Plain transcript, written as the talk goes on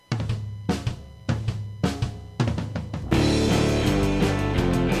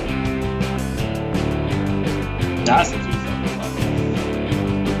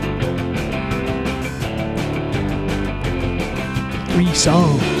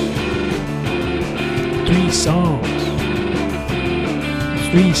songs. 3 songs.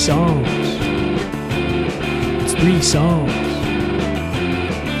 3 songs. It's 3 songs.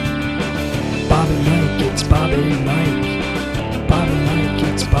 Bob and Mike, it's Bob and Mike. Bob and Mike,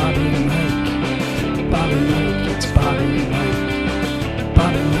 it's Bob and Mike. Bob and Mike, it's Bob and Mike.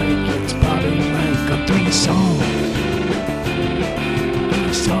 Bob and Mike, it's Bob and Mike. On 3 songs.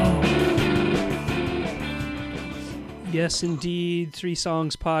 3 songs. Yes, indeed. 3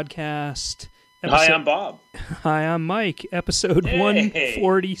 Songs Podcast. Hi, I'm Bob. Hi, I'm Mike. Episode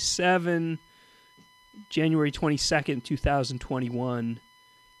 147, January 22nd, 2021.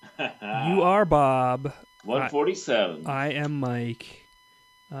 You are Bob. 147. I am Mike.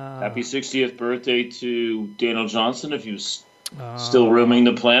 Happy 60th birthday to Daniel Johnson, if he's still roaming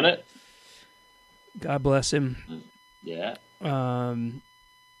the planet. God bless him. Yeah.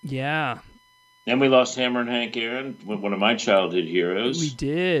 Yeah. And we lost Hammer and Hank Aaron, one of my childhood heroes. We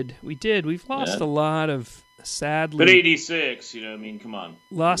did. We've lost a lot of, sadly. But 86, come on.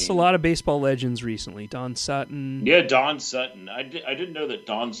 A lot of baseball legends recently. Don Sutton. Yeah, Don Sutton. I didn't know that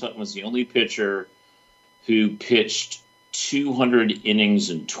Don Sutton was the only pitcher who pitched 200 innings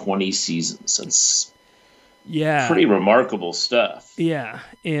in 20 seasons. That's pretty remarkable stuff. Yeah,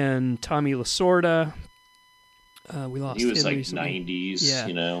 and Tommy Lasorda. We lost him. He was like recently.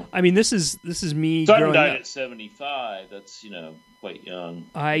 90s, I mean, this is me Sutton growing died up. at 75. That's, quite young.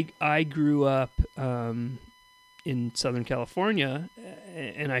 I grew up in Southern California,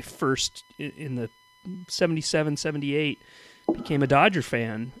 and I first, in the 77, 78, became a Dodger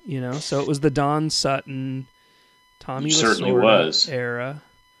fan, So it was the Don Sutton, Tommy Lasorda era,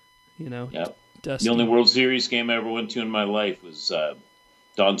 Yep. Dusty. The only World Series game I ever went to in my life was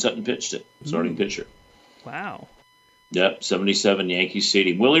Don Sutton pitched it, starting pitcher. Wow. Yep, 77 Yankee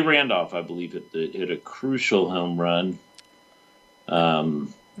Stadium. Willie Randolph, I believe, hit a crucial home run.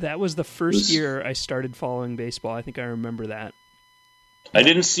 That was the first year I started following baseball. I think I remember that. I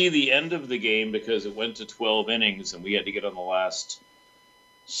didn't see the end of the game because it went to 12 innings, and we had to get on the last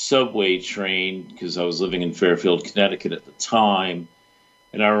subway train because I was living in Fairfield, Connecticut at the time.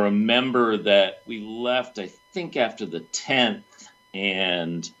 And I remember that we left, I think, after the 10th,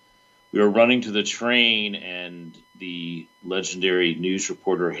 and we were running to the train, and the legendary news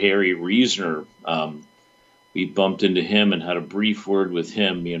reporter Harry Reasoner, we bumped into him and had a brief word with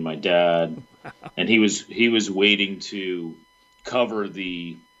him, me and my dad, and he was waiting to cover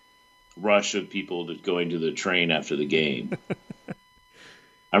the rush of people that going to the train after the game.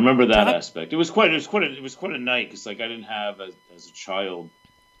 I remember that aspect. It was quite a night because I didn't have as a child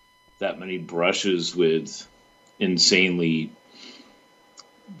that many brushes with insanely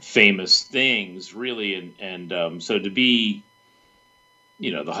famous things, really, and so to be,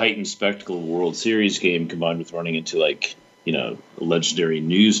 the heightened spectacle of a World Series game combined with running into a legendary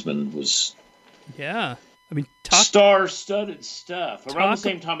newsman was star-studded stuff. Around the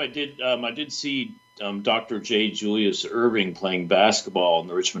same time, I did see Dr. J. Julius Erving playing basketball in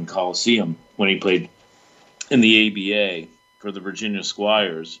the Richmond Coliseum when he played in the ABA for the Virginia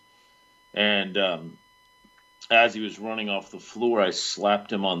Squires, and as he was running off the floor, I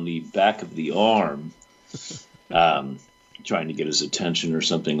slapped him on the back of the arm, trying to get his attention or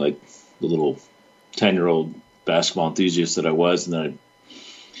something, like the little 10-year-old basketball enthusiast that I was. And then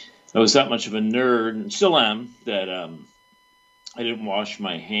I was that much of a nerd, and still am, that I didn't wash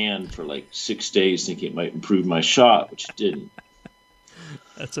my hand for 6 days thinking it might improve my shot, which it didn't.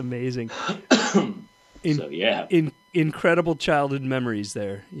 That's amazing. Incredible childhood memories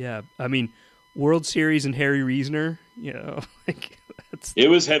there. Yeah. I mean, World Series and Harry Reasoner, it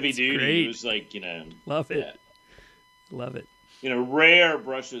was heavy duty. Great. It was love it. Yeah. Love it. Rare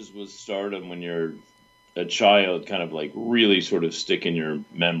brushes with stardom when you're a child, kind of really sort of stick in your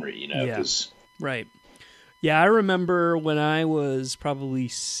memory, Yeah. Right. Yeah, I remember when I was probably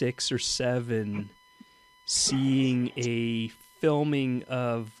 6 or 7 seeing a filming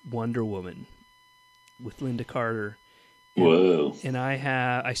of Wonder Woman with Linda Carter. Whoa. And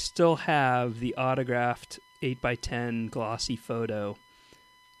I still have the autographed 8x10 glossy photo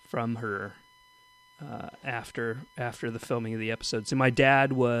from her after the filming of the episode. So my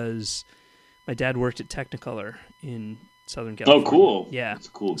dad worked at Technicolor in Southern California. Oh, cool. Yeah. That's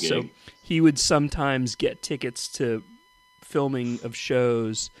a cool gig. So he would sometimes get tickets to filming of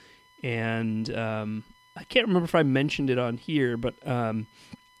shows, and I can't remember if I mentioned it on here, but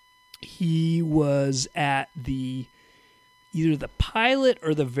he was at either the pilot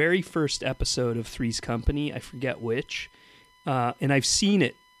or the very first episode of Three's Company, I forget which, and I've seen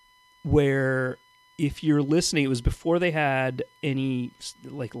it, where if you're listening, it was before they had any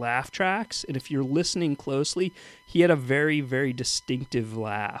like laugh tracks, and if you're listening closely, he had a very, very distinctive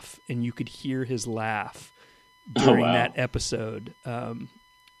laugh, and you could hear his laugh during that episode.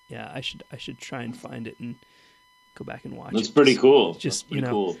 Yeah, I should try and find it and go back and watch it. That's pretty cool. Just pretty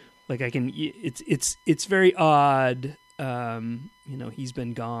cool. like I can. It's very odd. He's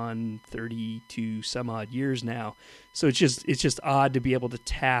been gone 32 some odd years now, so it's just odd to be able to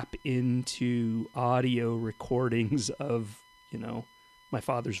tap into audio recordings of my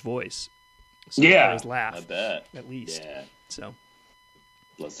father's voice. So his laugh, I bet, at least. Yeah. So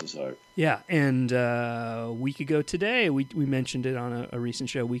bless his heart. Yeah, and a week ago today, we mentioned it on a recent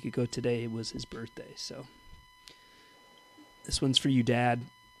show. A week ago today was his birthday, so this one's for you, Dad.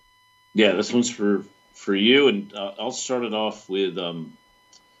 Yeah, this one's for you, and I'll start it off with I'm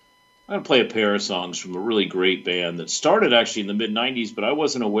going to play a pair of songs from a really great band that started actually in the mid-'90s, but I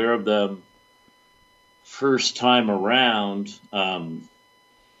wasn't aware of them first time around.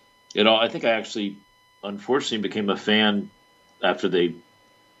 I think I actually, unfortunately, became a fan after they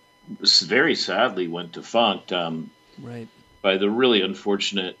very sadly went defunct right, by the really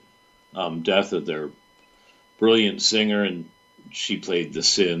unfortunate death of their brilliant singer, and she played the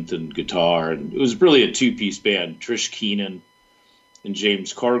synth and guitar, and it was really a two-piece band, Trish Keenan and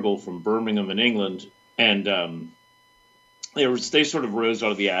James Cargill from Birmingham in England, and they sort of rose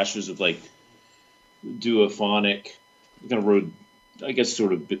out of the ashes of like duophonic, kind of rode, I guess,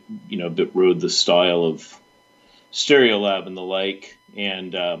 sort of rode the style of Stereolab and the like,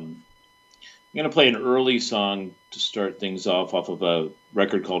 and I'm going to play an early song to start things off of a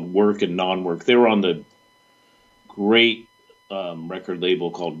record called Work and Non-Work. They were on the great record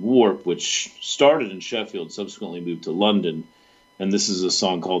label called Warp, which started in Sheffield, subsequently moved to London, and this is a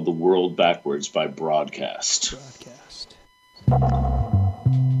song called The World Backwards by Broadcast. Some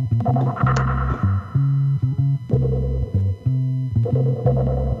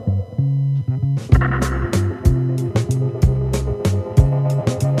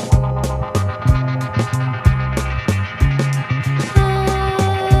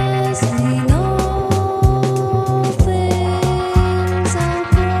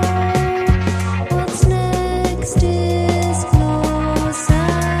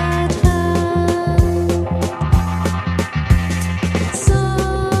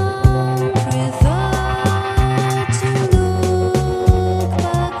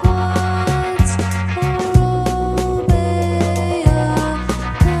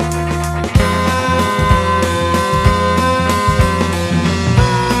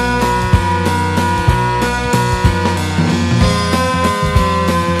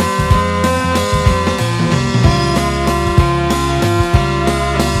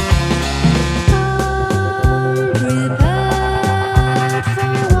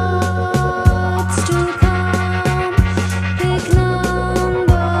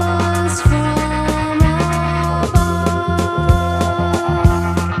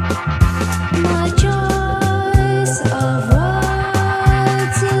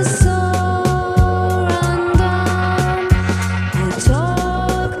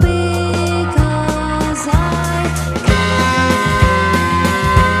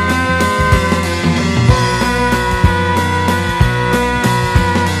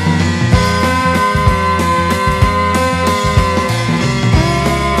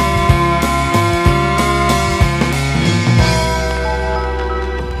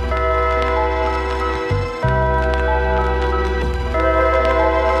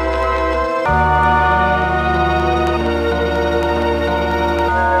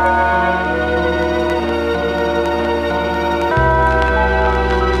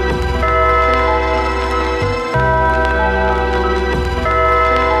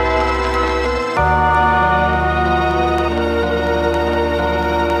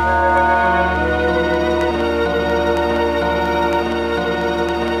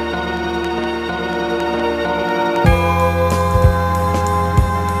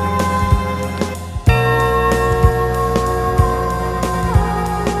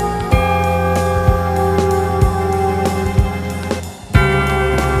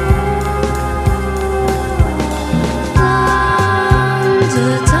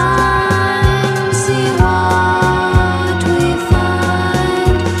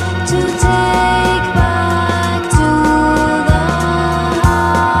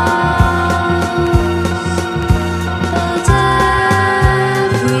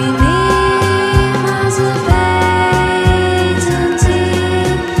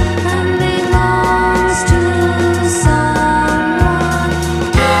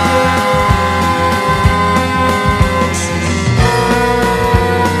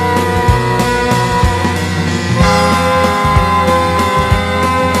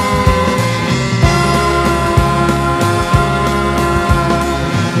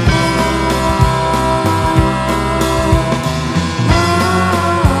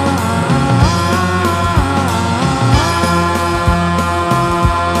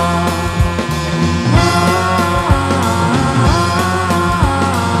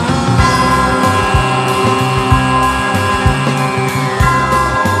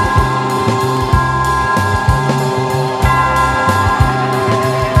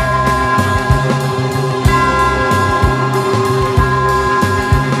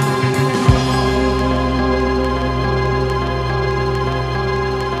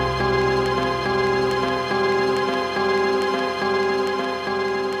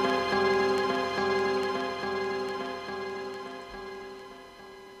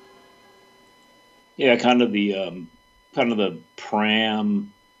Yeah, kind of the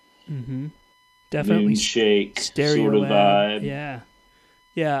pram Mm-hmm. Definitely moonshake Stereo sort of Lab. vibe. Yeah.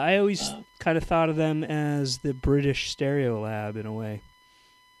 Yeah, I always kind of thought of them as the British Stereo Lab in a way.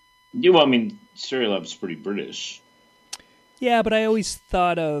 Yeah, well, I mean, Stereolab's pretty British. Yeah, but I always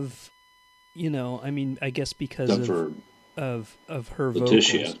thought of, I mean, I guess because Except for of her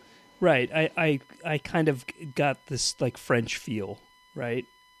Letitia. vocals. Right. I kind of got this like French feel, right?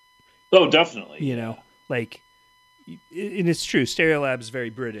 Oh, definitely. You know, like, and it's true. Stereolab is very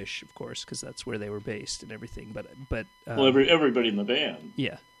British, of course, because that's where they were based and everything. But Well, everybody in the band,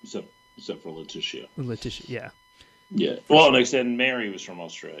 yeah, except for Letitia. Letitia, yeah, Yeah. Well, and except Mary was from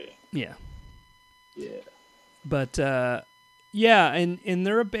Australia. yeah, Yeah. but yeah, and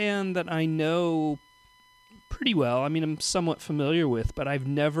they're a band that I know pretty well. I mean, I'm somewhat familiar with, but I've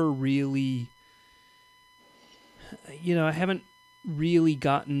never really, I haven't really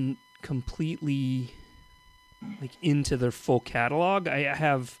gotten completely like into their full catalog. I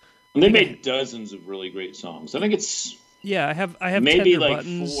have. And they made dozens of really great songs. I think it's I have maybe Tender like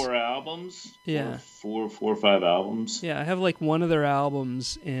Buttons. 4 albums. Yeah. Four or 5 albums. Yeah, I have like one of their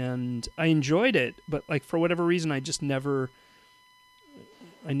albums, and I enjoyed it, but like for whatever reason, I just never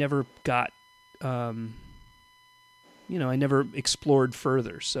got, I never explored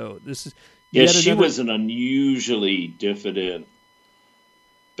further. So this is Yeah, she was an unusually diffident,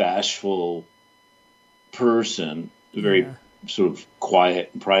 bashful person, a very sort of quiet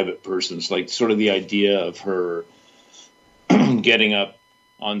and private person. It's like sort of the idea of her getting up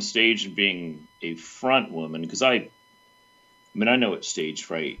on stage and being a front woman, because I know what stage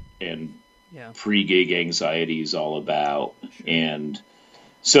fright and pre-gig anxiety is all about. Sure. And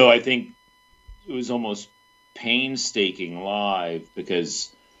so I think it was almost painstaking live,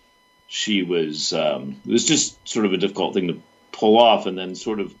 because she was, it was just sort of a difficult thing to pull off. And then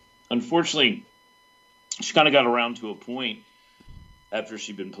sort of, unfortunately, she kind of got around to a point after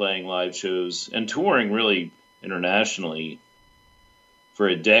she'd been playing live shows and touring really internationally for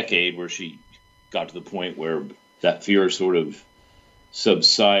a decade, where she got to the point where that fear sort of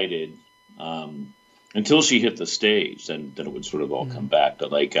subsided, until she hit the stage. Then it would sort of all come back.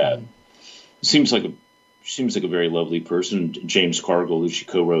 But like, seems like a very lovely person. James Cargill, who she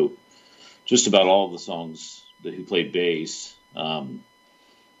co-wrote just about all the songs who played bass.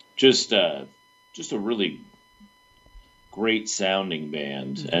 Just a really great sounding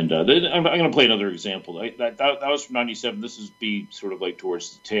band. And then I'm going to play another example. That was from '97. This is sort of like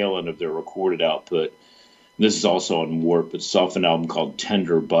towards the tail end of their recorded output. This is also on Warp. It's off an album called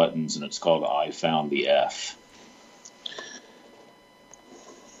Tender Buttons, and it's called I Found the F.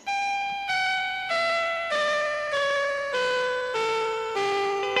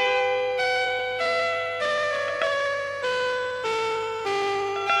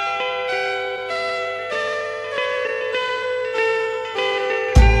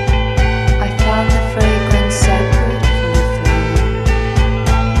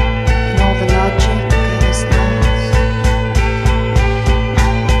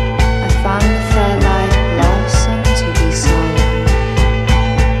 Found the fair light lost.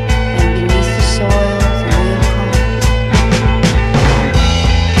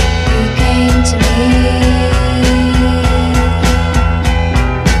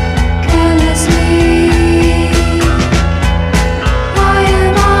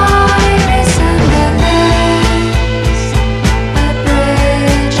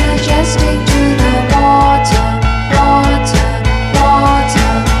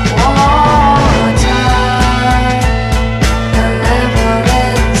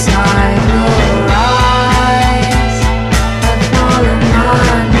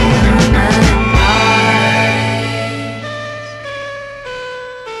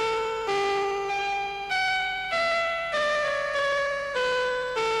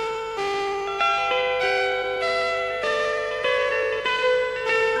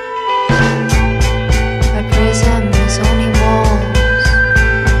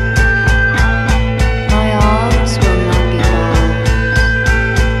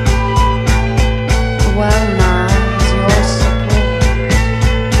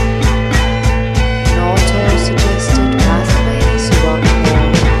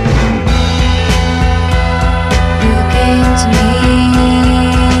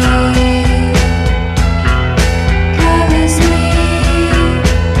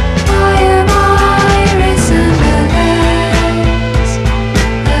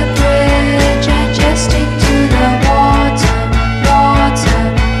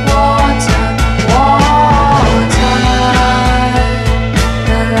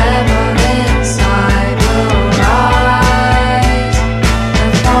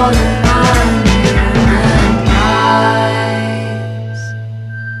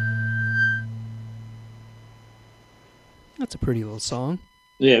 pretty little song.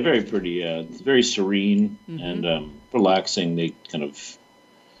 Yeah, very pretty. It's very serene Mm-hmm. and relaxing. They kind of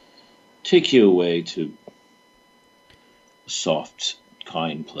take you away to a soft,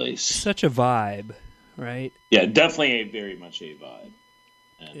 kind place. Such a vibe, right? Yeah, definitely very much a vibe.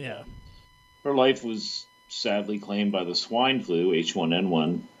 And Yeah. her life was sadly claimed by the swine flu,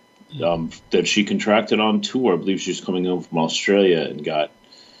 H1N1, Mm-hmm. that she contracted on tour. I believe she was coming home from Australia and got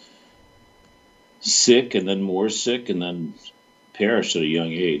sick and then more sick and then perished at a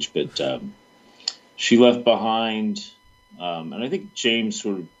young age. But she left behind, and I think James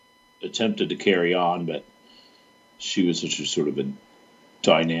sort of attempted to carry on, but she was such a sort of a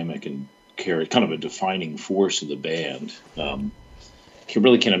dynamic and kind of a defining force of the band. Can't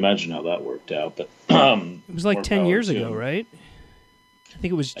imagine how that worked out, but It was like more 10 power years to ago, them. right? I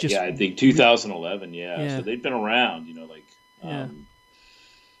think it was just. Yeah, I think 2011. Yeah, Yeah. so they'd been around, Yeah.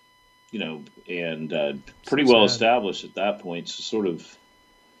 And So pretty well sad. established at that point. So sort of,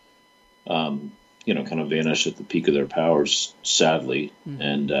 kind of vanished at the peak of their powers, sadly. Mhm.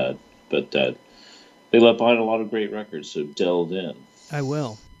 And but they left behind a lot of great records. So delve in. I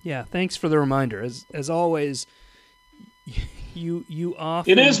will. Yeah. Thanks for the reminder. As always, you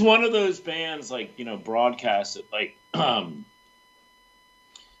often. It is one of those bands, broadcast it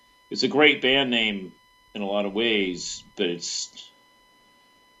it's a great band name in a lot of ways, but it's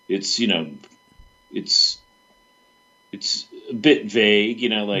it's a bit vague,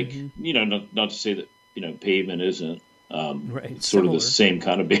 Mhm. not to say that Pavement isn't. Right. It's sort of the Similar. same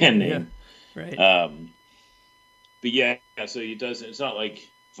kind of band Yeah. name. Right. But yeah, so it doesn't. It's not like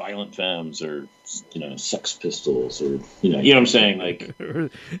Violent Femmes or Sex Pistols or you know what I'm saying. Like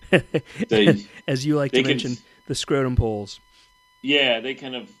they As you like they to can mention, the scrotum poles. they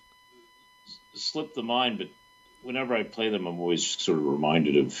kind of slip the mind, but whenever I play them, I'm always sort of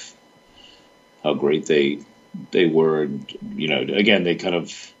reminded of how great they were, and again, they kind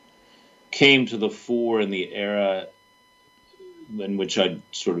of came to the fore in the era in which I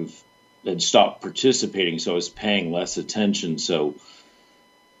sort of had stopped participating, so I was paying less attention. So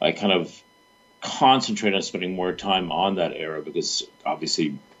I kind of concentrated on spending more time on that era because obviously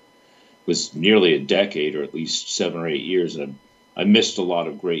it was nearly a decade, or at least 7 or 8 years, and I missed a lot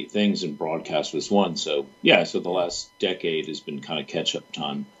of great things, and broadcast was one. So so the last decade has been kind of catch-up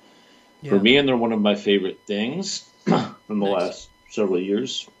time for Yeah. me, and they're one of my favorite things from the Nice. last several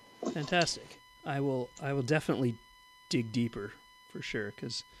years. Fantastic. I will definitely dig deeper for sure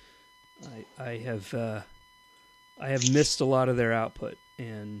because I have missed a lot of their output,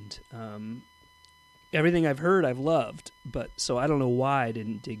 and everything I've heard I've loved, but so I don't know why I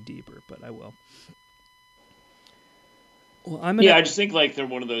didn't dig deeper, but I will. Well, I'm gonna. Yeah, I just think they're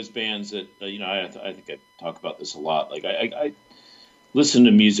one of those bands that I think I talk about this a lot. Like I listen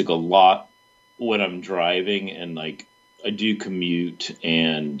to music a lot when I'm driving, and I do commute,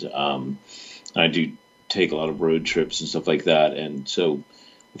 and I do take a lot of road trips and stuff like that, and so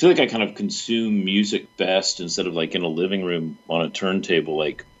I feel like I kind of consume music best instead of in a living room on a turntable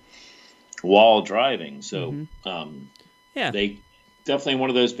while driving. So Yeah. they definitely one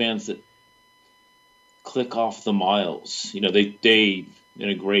of those bands that click off the miles. They in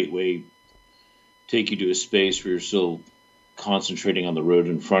a great way take you to a space where you're still concentrating on the road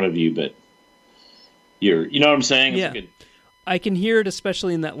in front of you, but you know what I'm saying? Yeah. It's I can hear it,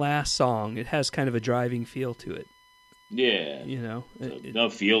 especially in that last song. It has kind of a driving feel to it. yeah. You know. No,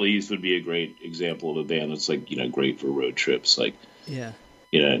 Feel Ease would be a great example of a band that's great for road trips. Yeah.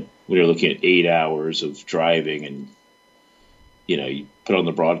 When you're looking at 8 hours of driving, and you put on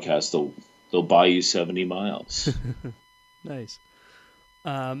the broadcast, they'll buy you 70 miles. Nice.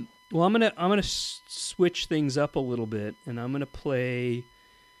 Well, I'm gonna switch things up a little bit, and I'm gonna play.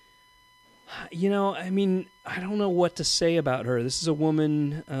 I mean, I don't know what to say about her. This is a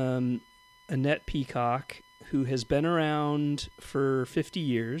woman, Annette Peacock, who has been around for 50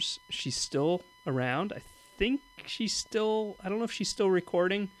 years. She's still around. I think she's still. I don't know if she's still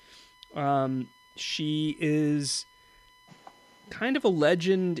recording. She is kind of a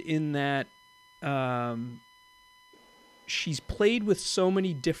legend in that. She's played with so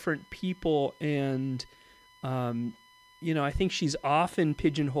many different people, and I think she's often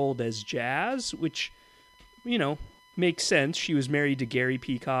pigeonholed as jazz, which makes sense. She was married to Gary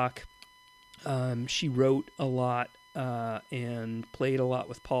Peacock. She wrote a lot and played a lot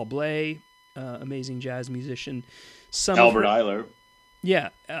with Paul Bley, amazing jazz musician. Albert Eiler. Yeah,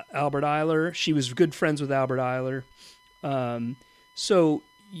 Albert Eiler. She was good friends with Albert Eiler. So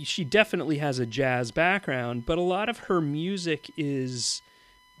she definitely has a jazz background, but a lot of her music is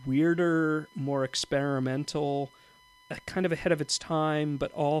weirder, more experimental, kind of ahead of its time, but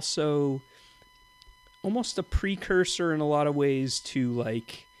also almost a precursor in a lot of ways to,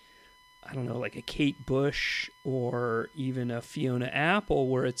 like, I don't know, like a Kate Bush or even a Fiona Apple,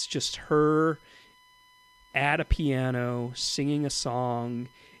 where it's just her at a piano singing a song,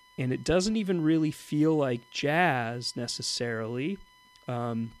 and it doesn't even really feel like jazz necessarily.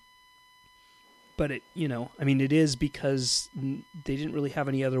 But it, I mean, it is because they didn't really have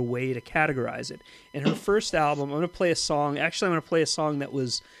any other way to categorize it. And her first album, I'm going to play a song that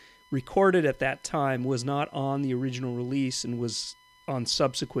was recorded at that time, was not on the original release, and was on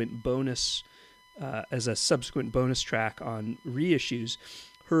subsequent bonus, as a subsequent bonus track on reissues.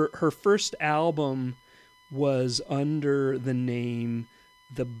 Her first album was under the name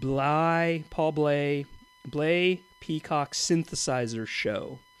The Paul Bley Peacock Synthesizer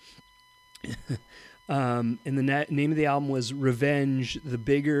Show. And the name of the album was Revenge, the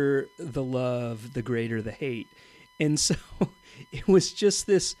bigger the love, the greater the hate. And so it was just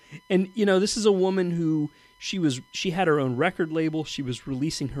this, and this is a woman who she had her own record label. She was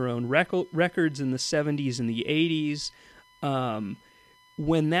releasing her own records in the 70s and the 80s.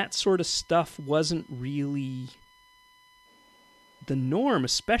 When that sort of stuff wasn't really the norm,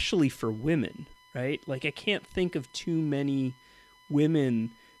 especially for women, right? Like, I can't think of too many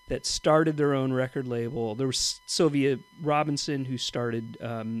women that started their own record label. There was Sylvia Robinson, who started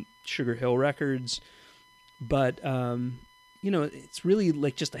Sugar Hill Records, but it's really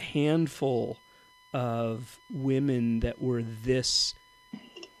like just a handful of women that were this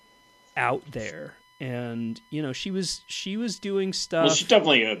out there. And she was doing stuff. Well, she's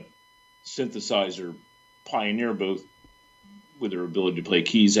definitely a synthesizer pioneer, both with her ability to play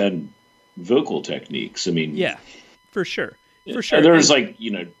keys and vocal techniques. I mean, yeah, for sure. There's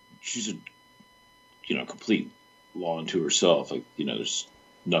she's a complete law unto herself. Like, there's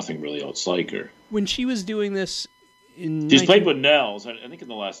nothing really else like her. When she was doing this, she's played with Nels. I think in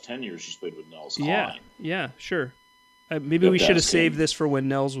the last 10 years she's played with Nels Cline. Yeah, sure. Maybe we should have saved this for when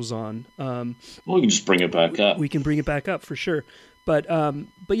Nels was on. Well, we can just bring it back up. We can bring it back up for sure. But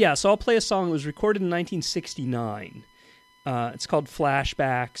yeah, so I'll play a song that was recorded in 1969. It's called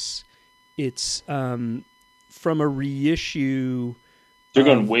Flashbacks. It's from a reissue. They're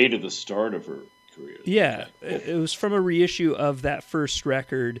going way to the start of her career. Yeah, it was from a reissue of that first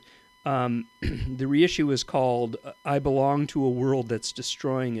record. The reissue was called I Belong to a World That's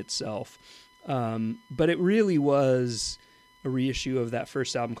Destroying Itself. But it really was a reissue of that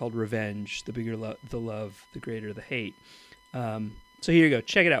first album called Revenge, the bigger the love, the greater the hate. So here you go.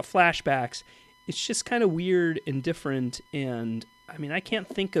 Check it out. Flashbacks. It's just kind of weird and different. And I mean, I can't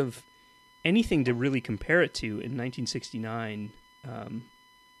think of anything to really compare it to in 1969. And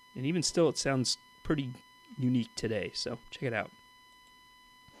even still, it sounds pretty unique today. So check it out.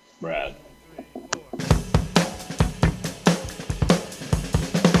 Brad.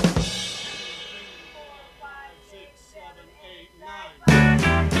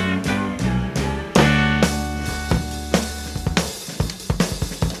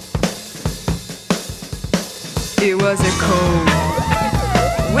 It was a cold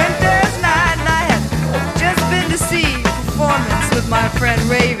winter's night, and I had just been to see a performance with my friend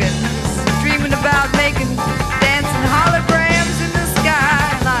Raven, dreaming about making dancing holograms in the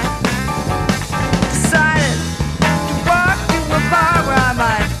sky. And I decided to walk to a bar where I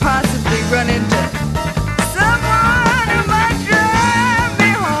might possibly run into someone who might drive me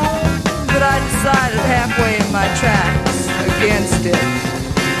home. But I decided halfway in my tracks against it.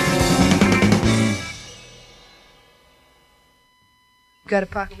 Got a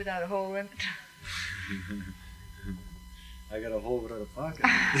pocket without a hole in it? I got a hole without a pocket.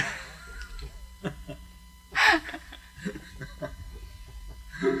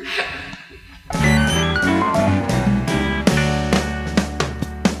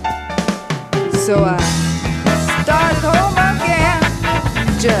 So I started home again,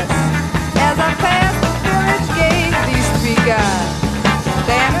 just as I passed the village gate. These three guys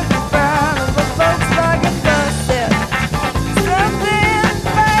standing in front of a Volkswagen bus set. Something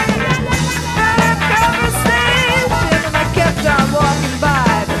made a conversation, and I kept on walking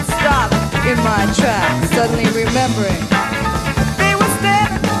by, but stopped in my tracks, suddenly remembering they were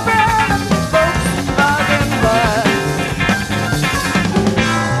standing in front of the Volkswagen bus.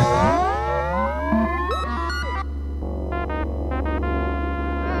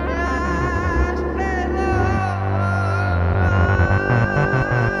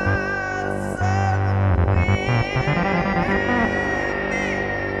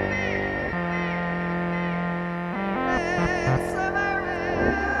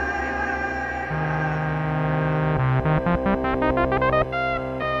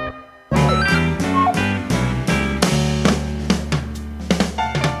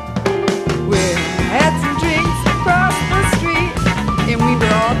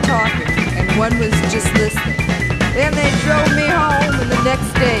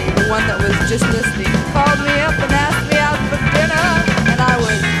 just listening. Called me up and asked me out for dinner, and I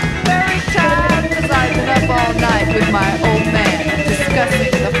was very tired because I'd been up all night with my old man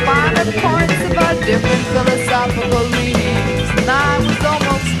discussing the finer points of our different philosophical leanings. And I was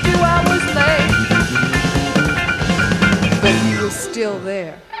almost 2 hours late, but he was still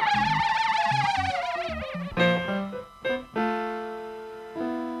there.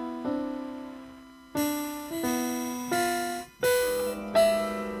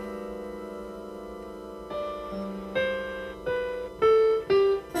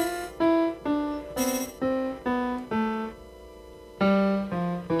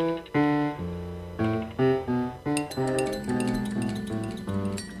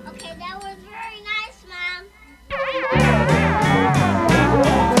 Okay, that was very nice, Mom.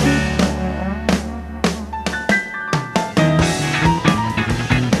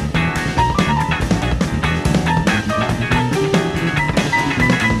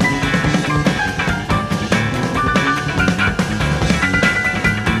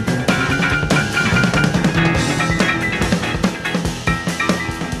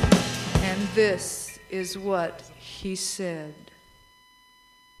 And this is what he said.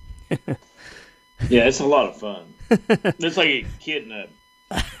 Yeah, it's a lot of fun. It's like a kid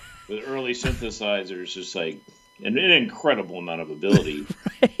with early synthesizers, just like an incredible amount of ability.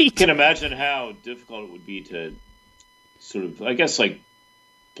 You can imagine how difficult it would be to sort of, I guess, like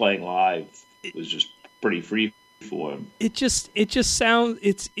playing live was just pretty free for him. It just sounds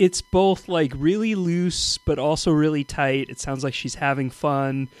it's both like really loose but also really tight. It sounds like she's having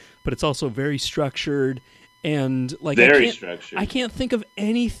fun, but it's also very structured. And like Very structured. I can't think of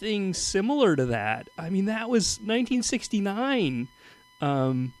anything similar to that. I mean, that was 1969.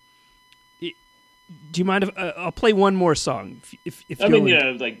 Do you mind if I'll play one more song? If I you'll- mean, you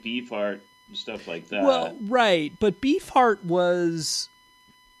know, like Beefheart and stuff like that. Well, right, but Beefheart was,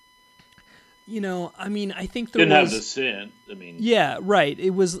 I mean, I think there Didn't was have the synth. I mean, yeah, right. It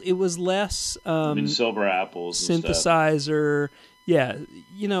was less Silver Apples and stuff. synthesizer. Yeah,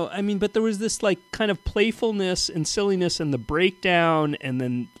 I mean, but there was this like kind of playfulness and silliness and the breakdown, and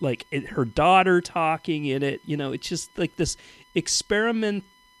then like her daughter talking in it. It's just like this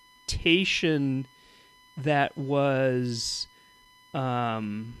experimentation that was. I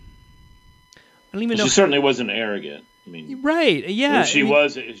don't even know. She certainly wasn't arrogant. I mean, Right? Yeah. if she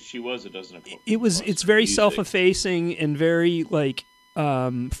was, it doesn't. It's very self-effacing and very like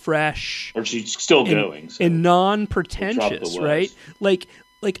fresh. Or she's still going. So. And Drop non-pretentious, the right? West.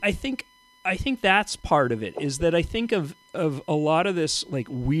 Like I think that's part of it, is that I think of a lot of this like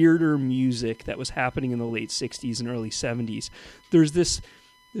weirder music that was happening in the late 60s and early 70s. There's this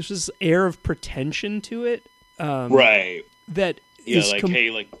air of pretension to it, Right. that Yeah, is like,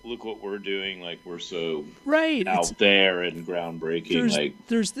 hey, like, look what we're doing. Like, we're so right. out there and groundbreaking.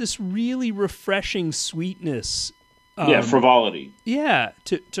 There's this really refreshing sweetness. Frivolity. Yeah,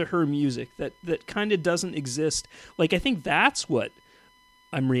 to her music that kind of doesn't exist. Like, I think that's what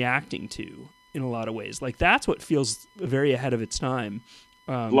I'm reacting to in a lot of ways. Like, that's what feels very ahead of its time.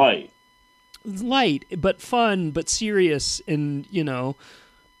 Light. Light, but fun, but serious, and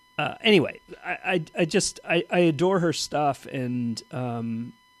anyway, I adore her stuff, and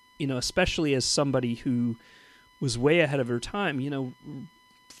especially as somebody who was way ahead of her time.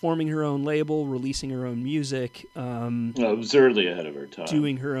 Forming her own label, releasing her own music, Absurdly ahead of her time.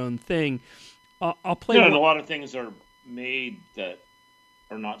 doing her own thing. I'll play. And a lot of things are made that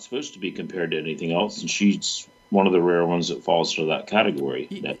are not supposed to be compared to anything else, and she's one of the rare ones that falls into that category,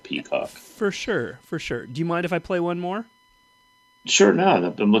 that peacock. For sure. Do you mind if I play one more? Sure,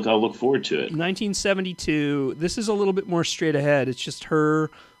 no. I'll look forward to it. 1972. This is a little bit more straight ahead. It's just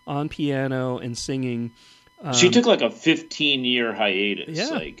her on piano and singing. She took like a 15-year hiatus,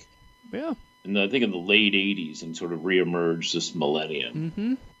 Yeah. I think in the late 80s, and sort of reemerged this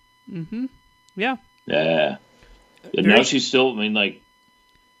millennium. Yeah. Yeah. And now she's still, I mean, like,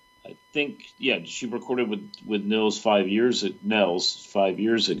 I think, she recorded with Nels 5 years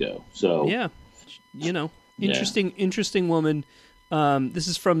ago. So Yeah. Interesting woman. This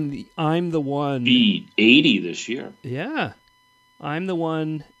is from the I'm the One. be 80 this year. Yeah. I'm the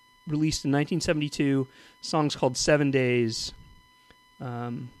One, released in 1972. Song's called 7 Days.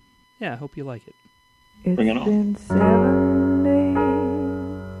 I hope you like it. Bring it on. Been 7 days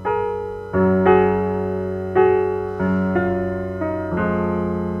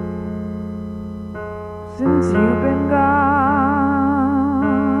since you've been gone.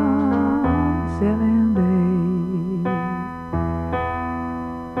 7 days.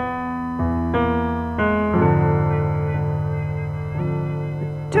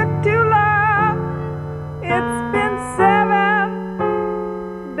 It took too long. It's been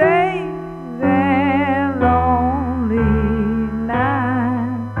 7 days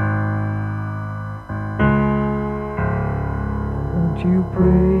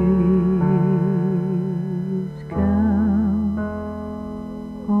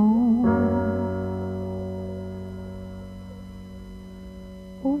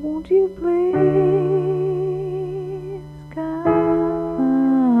Won't you please come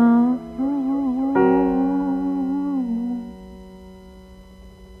home?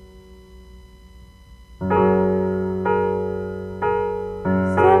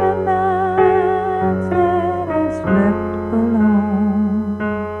 7 nights that I slept alone.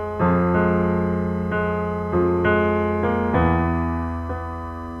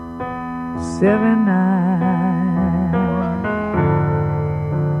 7 nights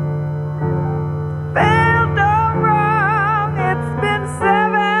felt all wrong. It's been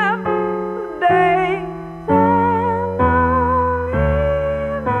 7 days and lonely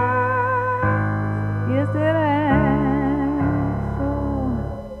nights. Yes, it has. So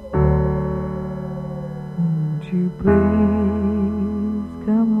won't you please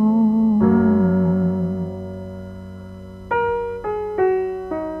come home?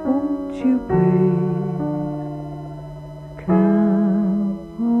 Won't you please come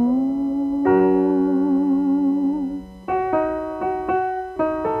home?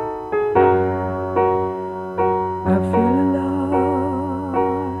 I feel lost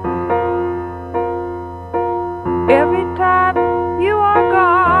every time you are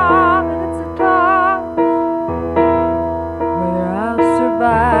gone, and it's a toss whether I'll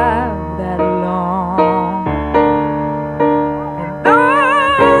survive that long. And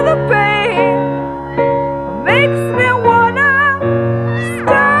though the pain makes me wanna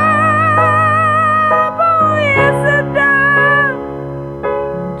stop, oh yes it does.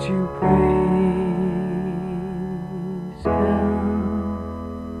 Won't you please come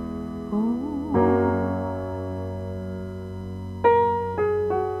home?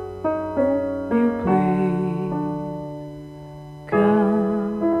 Won't you please come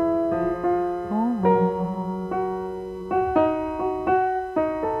home?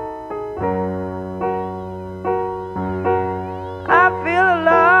 I feel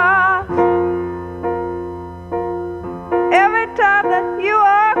lost every time that you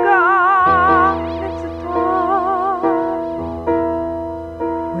are gone. It's a toss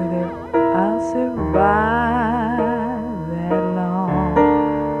whether I'll survive that long.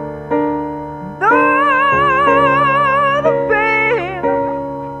 Though the pain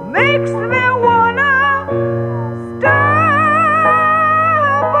makes me wanna stop,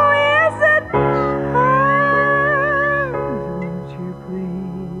 oh yes it does. Won't you please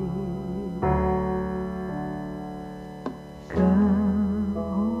come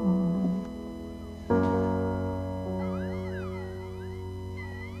home?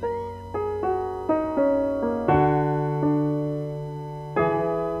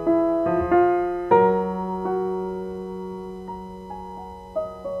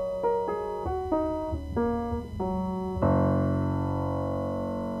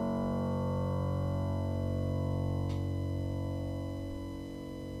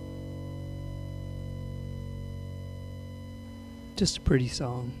 Just a pretty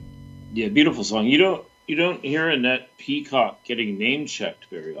song. Yeah, beautiful song. You don't hear Annette Peacock getting name checked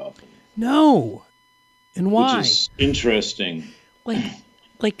very often, No. And why? which is interesting.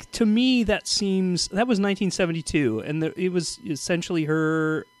 Like to me that was 1972, and it was essentially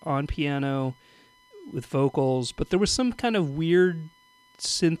her on piano with vocals, but there was some kind of weird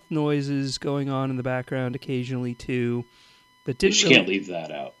synth noises going on in the background occasionally too. That didn't She really, can't leave that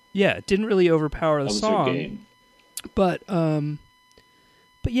out. yeah, it didn't really overpower the That was song. her game. But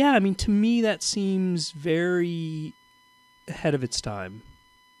yeah, I mean, to me that seems very ahead of its time.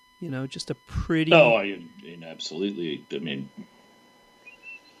 You know, just a pretty. Oh, I mean, absolutely. I mean,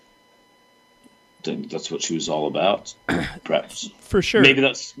 I think that's what she was all about. Perhaps for sure. maybe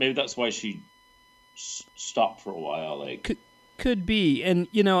that's why she stopped for a while. Like, Could be, and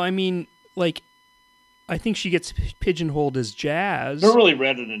you know, I mean, like, I think she gets pigeonholed as jazz. I never really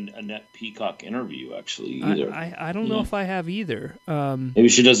read an Annette Peacock interview actually either. I don't know if I have either. Maybe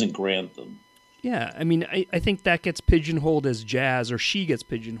she doesn't grant them. Yeah, I mean, I think that gets pigeonholed as jazz, or she gets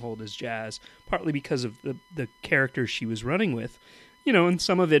pigeonholed as jazz, partly because of the character she was running with, you know, and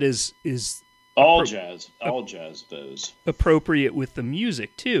some of it is All jazz does. appropriate with the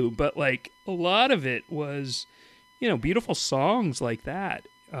music too, but like a lot of it was, you know, beautiful songs like that.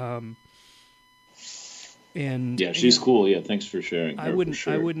 And Yeah, she's cool. Yeah, thanks for sharing. I wouldn't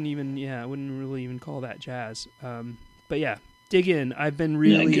really even call that jazz. But yeah, dig in. I've been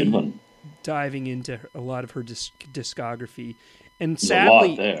really good one. diving into a lot of her discography, and There's sadly, a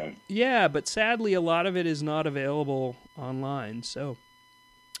lot there. yeah, but sadly, a lot of it is not available online, so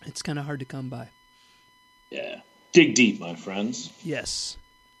it's kind of hard to come by. Yeah, dig deep, my friends. Yes.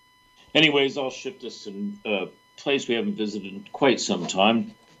 Anyways, I'll ship this to a place we haven't visited in quite some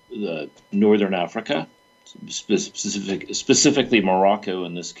time, Northern Africa. specifically Morocco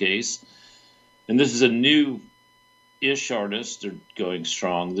in this case. And this is a new-ish artist. They're going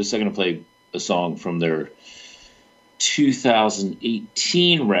strong. I'm going to play a song from their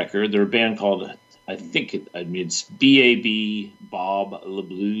 2018 record. They're a band called, it's B.A.B. Bob Le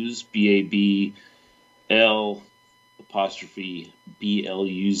Blues, B.A.B.L. apostrophe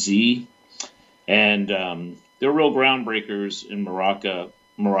B.L.U.Z. And they're real groundbreakers in Morocco.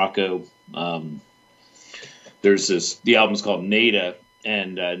 The album's called Nada,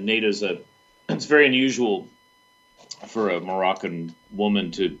 and Nada's it's very unusual for a Moroccan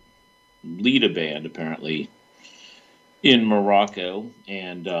woman to lead a band, apparently, in Morocco.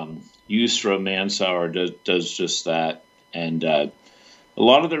 And Yusra Mansour does just that. And a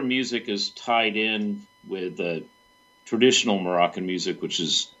lot of their music is tied in with traditional Moroccan music, which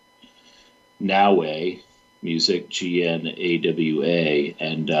is Gnawa music, Gnawa.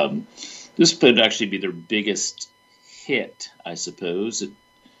 And this could actually be their biggest hit, I suppose.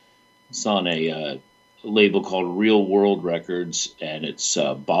 It's on a label called Real World Records, and it's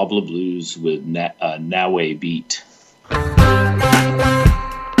Bob Le Blues with Gnawa beat.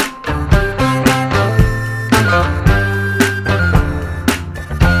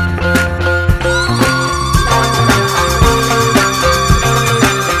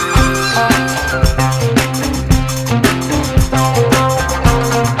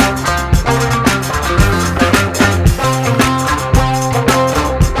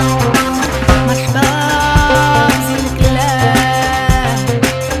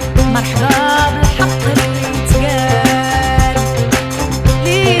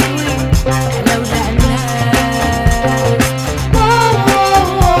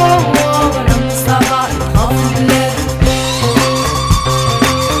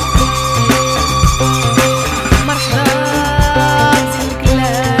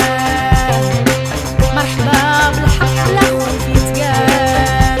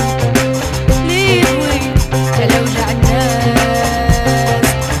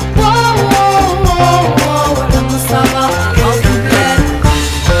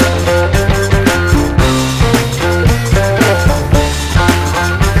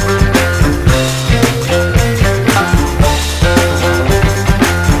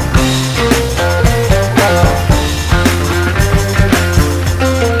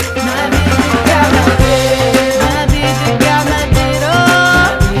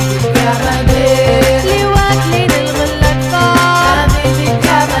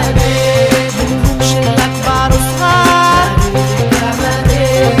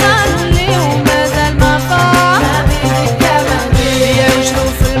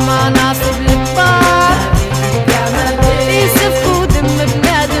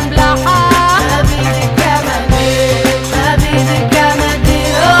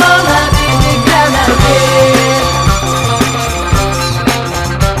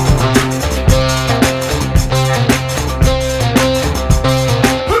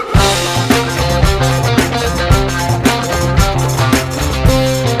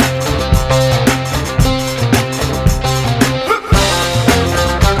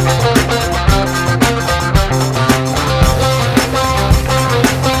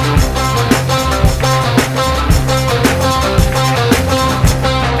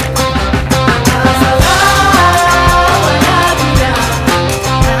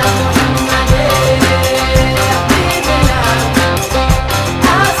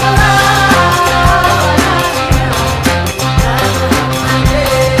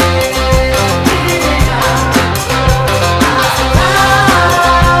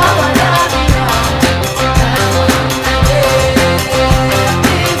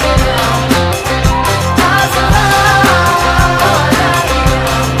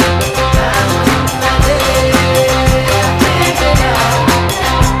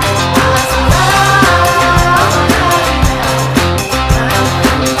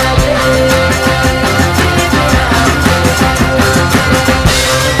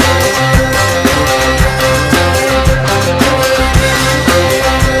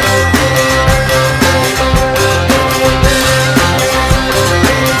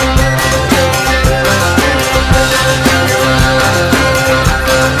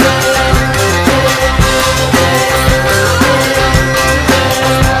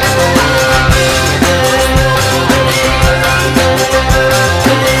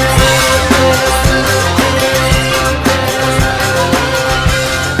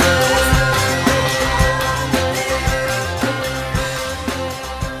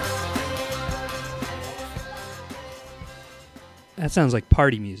 That sounds like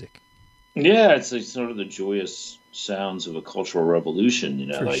party music. Yeah, it's like sort of the joyous sounds of a cultural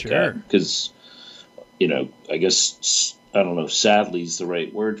revolution, For sure. because I guess, I don't know, sadly is the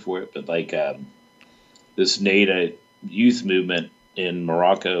right word for it, but like this NADA youth movement in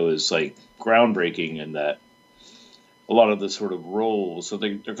Morocco is like groundbreaking in that a lot of the sort of roles, so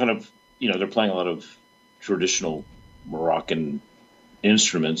they're kind of, they're playing a lot of traditional Moroccan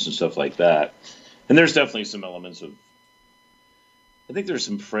instruments and stuff like that. And there's definitely some elements of, I think there's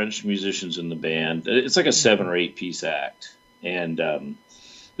some French musicians in the band. It's like a 7 or 8 piece act. And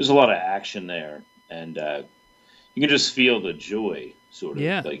there's a lot of action there. And you can just feel the joy, sort of.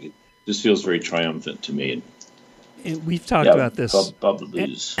 Yeah. Like, it just feels very triumphant to me. And we've talked about this Bob the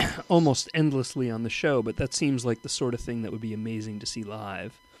Blues. almost endlessly on the show, but that seems like the sort of thing that would be amazing to see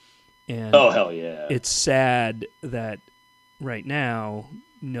live. And Oh, hell yeah. it's sad that right now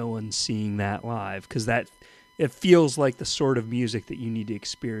no one's seeing that live, because it feels like the sort of music that you need to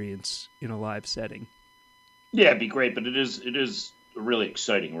experience in a live setting. Yeah, it'd be great, but it is a really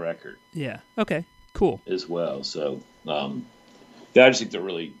exciting record. Yeah. Okay. Cool. As well. So, I just think they're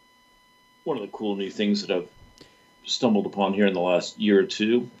really one of the cool new things that I've stumbled upon here in the last year or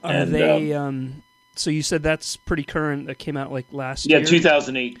two. Are they? So you said that's pretty current. That came out like last year. Yeah,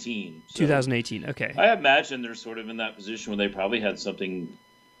 2018. So 2018. Okay. I imagine they're sort of in that position where they probably had something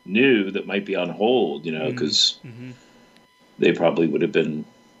new that might be on hold, because they probably would have been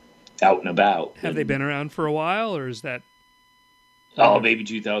out and about. Have they been around for a while, or is that? Oh, maybe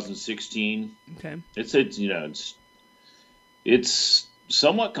 2016. Okay. It's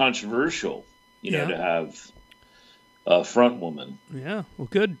somewhat controversial, to have a front woman. Yeah. Well,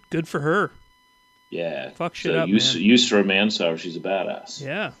 good for her. Yeah. Fuck shit up, man. Yusra Mansour, she's a badass.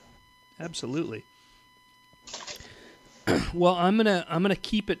 Yeah. Absolutely. Well, I'm gonna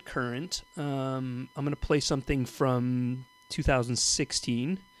keep it current. I'm gonna play something from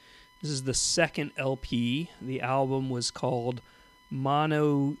 2016. This is the second LP. The album was called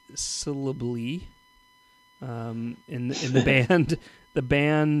Monosyllably. In the band, the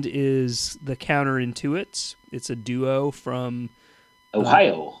band is the Counterintuits. It's a duo from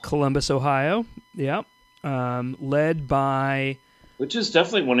Ohio, Columbus, Ohio. Yeah, led by. Which is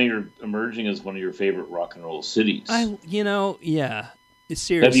definitely emerging as one of your favorite rock and roll cities. Yeah.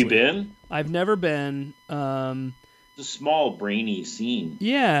 Seriously. Have you been? I've never been. It's a small, brainy scene.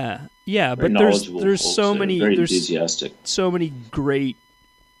 Yeah, Very but there's so many, very enthusiastic. So many great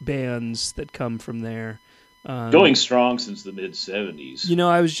bands that come from there. Going strong since the mid '70s.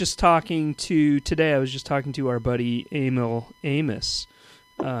 I was just talking to our buddy Emil Amos.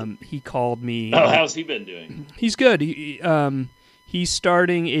 He called me. Oh, how's he been doing? He's good. He's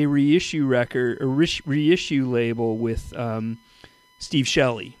starting a reissue label with Steve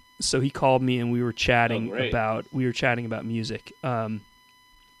Shelley. So he called me and we were chatting about music. 2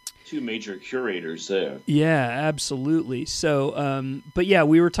 major curators there. Yeah, absolutely. So, but yeah,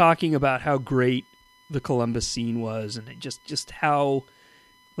 we were talking about how great the Columbus scene was, and just how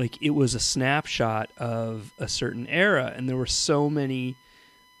like it was a snapshot of a certain era, and there were so many.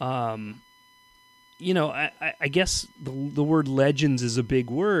 I guess the word legends is a big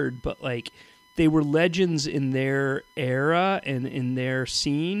word, but like they were legends in their era and in their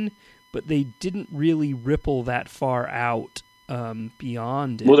scene, but they didn't really ripple that far out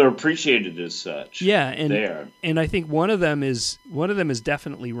beyond it. Well, they're appreciated as such. Yeah, and I think one of them is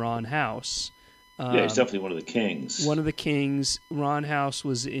definitely Ron House. Yeah, he's definitely one of the kings. One of the kings. Ron House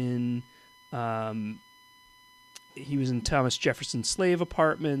was in. He was in Thomas Jefferson's Slave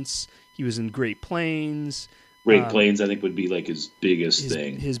Apartments. He was in Great Plains. Great Plains, I think, would be like his biggest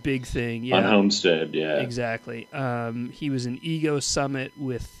thing. His big thing, yeah. On Homestead, yeah. Exactly. He was in Ego Summit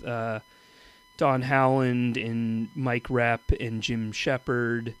with Don Howland and Mike Rep and Jim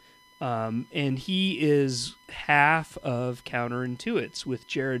Shepard. And he is half of Counterintuits with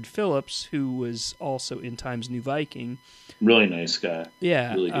Jared Phillips, who was also in Times New Viking. Really nice guy.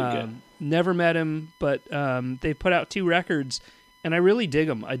 Yeah. Really good guy. Never met him, but they put out 2 records, and I really dig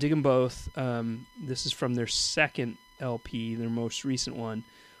them. I dig them both. This is from their second LP, their most recent one.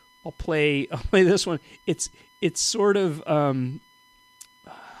 I'll play this one. It's sort of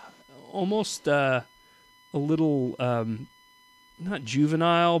almost a little not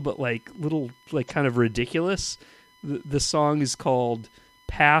juvenile, but like little like kind of ridiculous. The song is called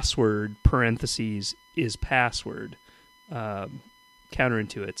Password (parentheses is password).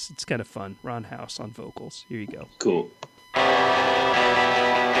 Counterintuits. It's kind of fun. Ron House on vocals. Here you go. Cool.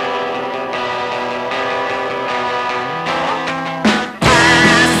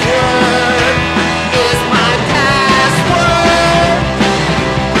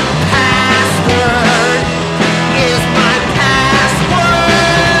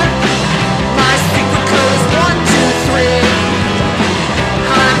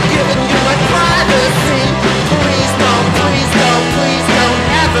 I'm giving you my privacy.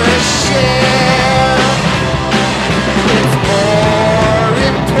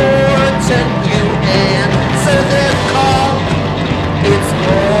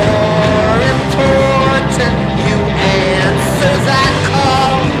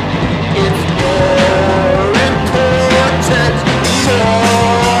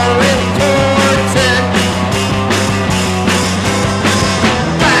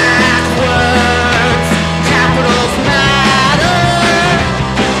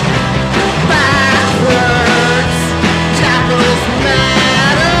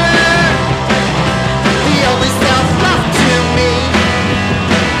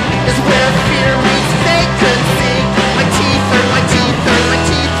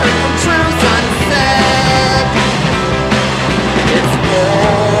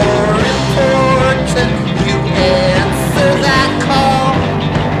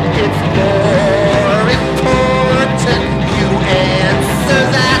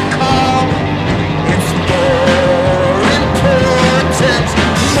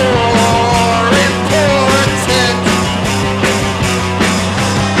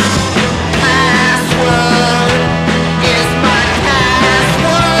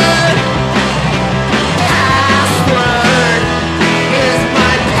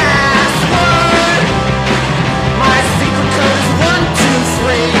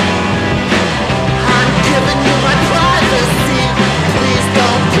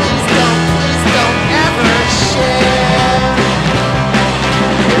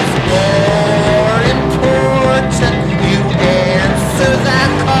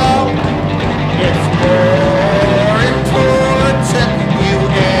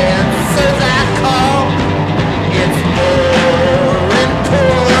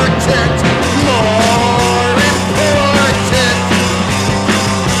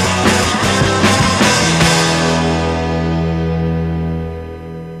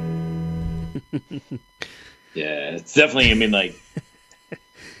 Yeah, it's definitely. I mean, like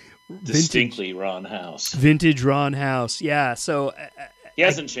distinctly Ron House. Vintage Ron House. Yeah. So He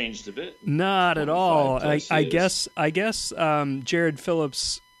hasn't changed a bit. not at all. 25 plus I years. guess Jared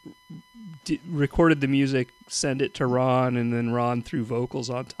Phillips recorded the music, sent it to Ron, and then Ron threw vocals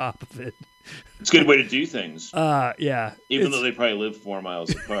on top of it. It's a good way to do things, Yeah. even though they probably live 4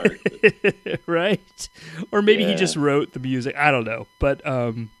 miles apart. Right? Or maybe he Yeah. just wrote the music. I don't know. But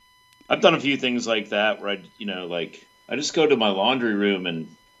I've done a few things like that where I just go to my laundry room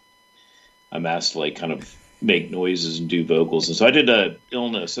and I'm asked to like kind of make noises and do vocals. And so I did a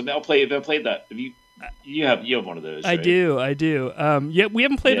Illness. I mean, I've played that. You have one of those. I right? do. Yeah, we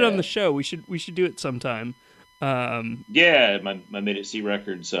haven't played it on Yeah. the show. We should do it sometime. Yeah, my Made It C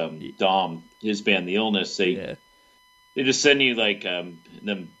Records, Dom, his band, The Illness, they just send you like, and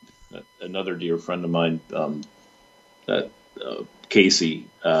then another dear friend of mine, Casey,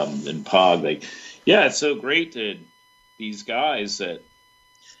 and Pog, like, yeah, it's so great to these guys that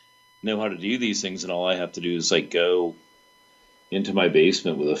know how to do these things, and all I have to do is like go into my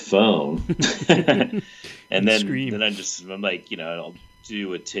basement with a phone, and then Scream. I'm like, I'll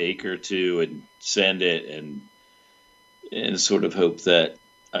do a take or two and send it, and sort of hope that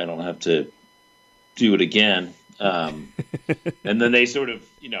I don't have to do it again. And then they sort of,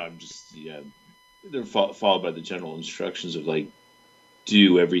 I'm just, they're followed by the general instructions of like,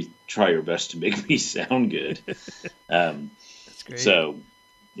 try your best to make me sound good. That's great. So,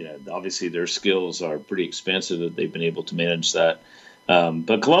 obviously their skills are pretty expensive that they've been able to manage that.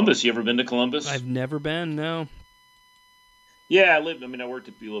 But Columbus, you ever been to Columbus? I've never been. No. Yeah, I worked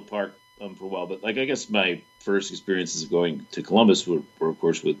at Beulah Park for a while, but like I guess my first experiences of going to Columbus were of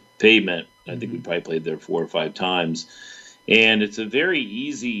course with Pavement. I think we probably played there 4 or 5 times, and it's a very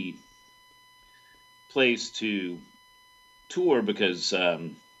easy place to tour because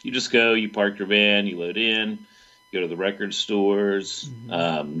you just go, you park your van, you load in, go to the record stores,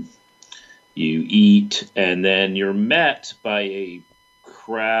 you eat, and then you're met by a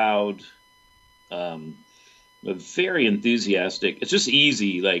crowd. Very enthusiastic. It's just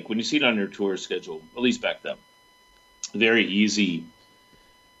easy. Like when you see it on your tour schedule, at least back then, very easy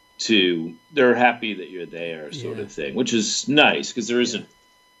they're happy that you're there sort of thing, which is nice because there isn't,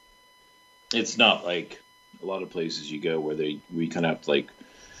 it's not like a lot of places you go where we kind of have to like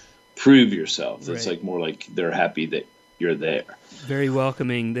prove yourself. It's like more like they're happy that you're there. Very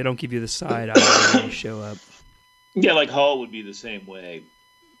welcoming. They don't give you the side eye when you show up. Yeah, like Hull would be the same way.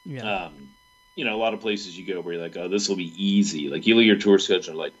 Yeah. A lot of places you go where you're like, oh, this will be easy. Like you look at your tour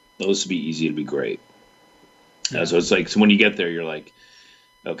schedule, like, oh, this will be easy. It'll be great. So it's like, so when you get there, you're like,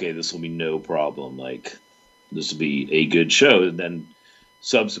 okay, this will be no problem. Like this will be a good show. And then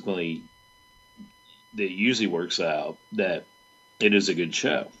subsequently, it usually works out that it is a good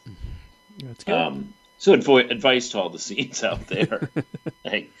show. That's good. So advice to all the scenes out there.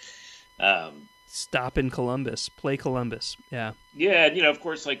 Hey, Stop in Columbus. Play Columbus. Yeah. yeah, and of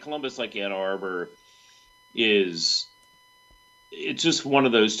course, like Columbus, like Ann Arbor, it's just one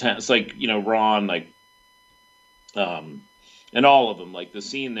of those towns. Like Ron, like, and all of them, like the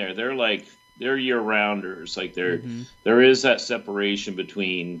scene there, they're year-rounders. Like there is that separation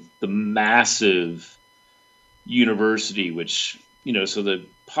between the massive university, which so the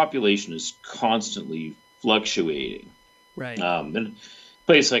population is constantly fluctuating. Right. And a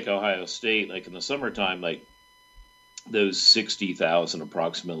place like Ohio State, like in the summertime, like those 60,000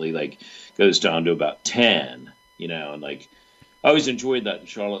 approximately, like goes down to about 10. And like I always enjoyed that in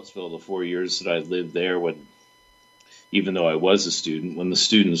Charlottesville the 4 years that I lived there. Even though I was a student, when the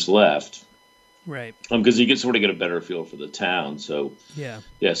students left, Right. because you sort of get a better feel for the town. So Yeah.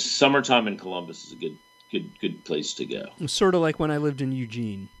 yes, summertime in Columbus is a good place to go. It was sort of like when I lived in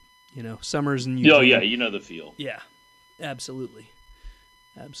Eugene. Summers in Eugene. Oh yeah, you know the feel. Yeah. Absolutely.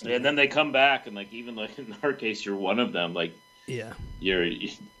 And then they come back, and like even like in our case, you're one of them. Like Yeah. you're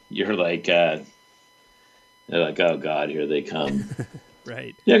like they're like, oh God, here they come.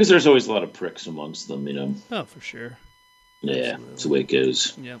 Right. Yeah, because there's always a lot of pricks amongst them. Oh, for sure. Yeah, that's the way it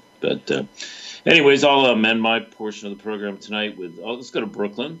goes. Yep. But anyways, I'll amend my portion of the program tonight with, let's go to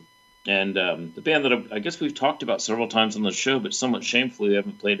Brooklyn. And the band that I guess we've talked about several times on the show, but somewhat shamefully, we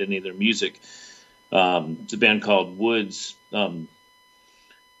haven't played any of their music. It's a band called Woods.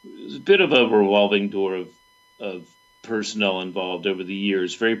 It's a bit of a revolving door of personnel involved over the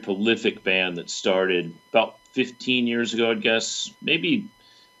years. Very prolific band that started about 15 years ago, I guess, maybe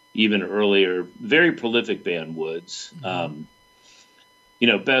even earlier. Very prolific band, Woods.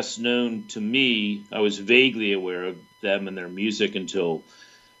 Best known to me, I was vaguely aware of them and their music until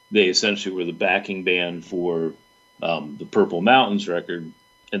they essentially were the backing band for the Purple Mountains record,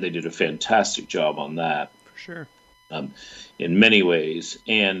 and they did a fantastic job on that. For sure. In many ways.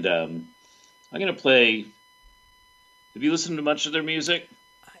 And I'm going to play. Have you listened to much of their music?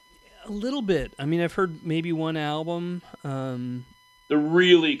 A little bit. I mean, I've heard maybe one album. They're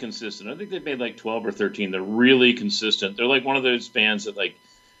really consistent. I think they've made like 12 or 13. They're really consistent. They're like one of those bands that like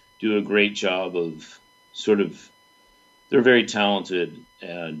do a great job of sort of. They're very talented,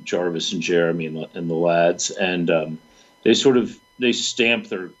 and Jarvis and Jeremy and the lads, and they stamp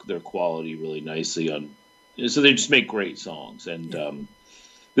their quality really nicely on. So they just make great songs, and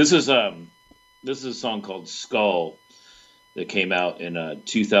this is a song called Skull that came out in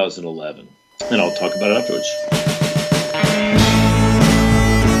 2011, and I'll talk about it afterwards.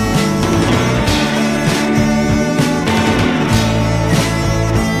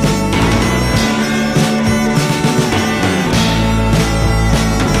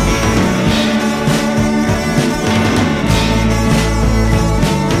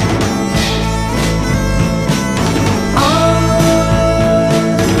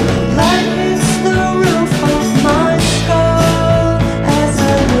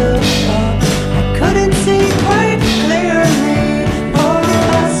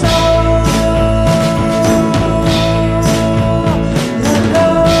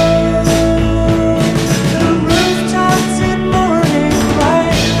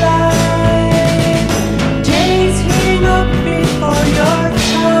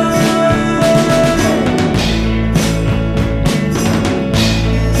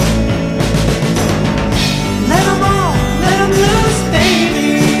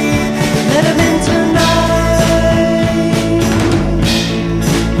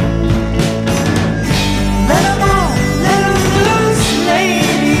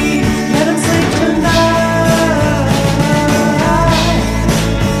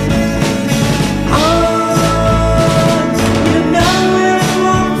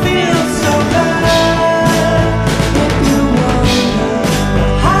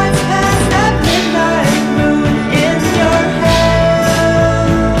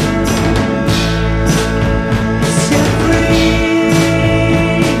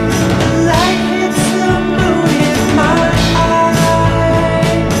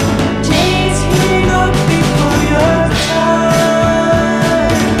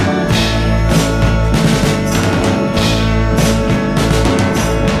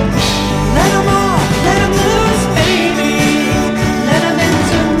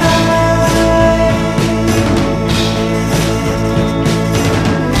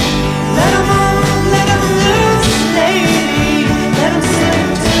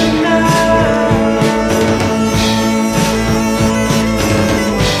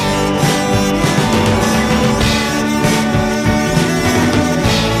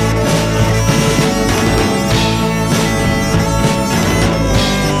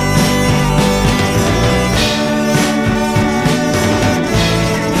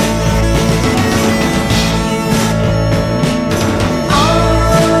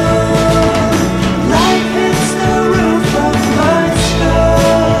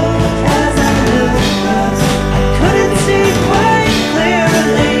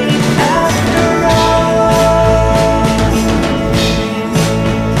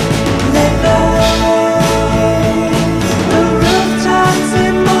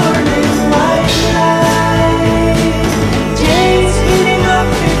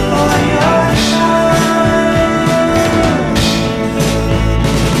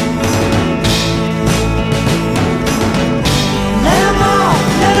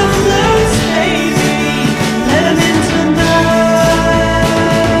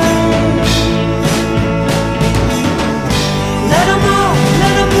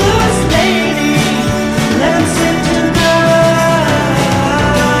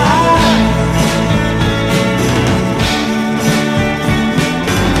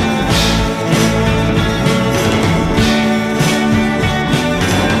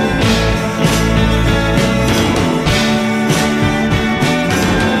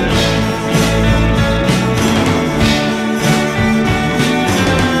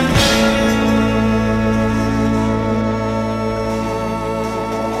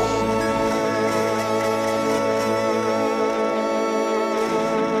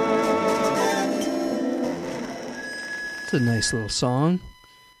 It's a nice little song.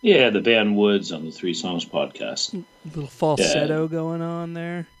 Yeah, the band Woods on the Three Songs podcast. A little falsetto going on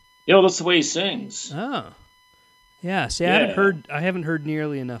there. Yeah, well, that's the way he sings. Oh. Yeah, see, I haven't heard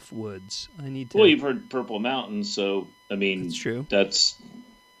nearly enough Woods. I need to. Well, you've heard Purple Mountain, so I mean, That's true. That's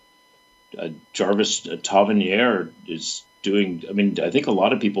Jarvis Tavernier is doing. I mean, I think a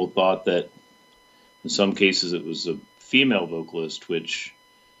lot of people thought that in some cases it was a female vocalist, which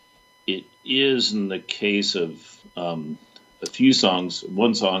it is in the case of a few songs.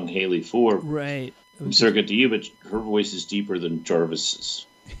 One song, Haley 4, Right. from Circuit to You, but her voice is deeper than Jarvis's.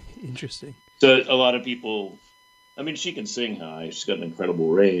 Interesting. So a lot of people, I mean, she can sing high. She's got an incredible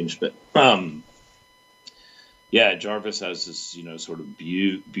range, but yeah, Jarvis has this, sort of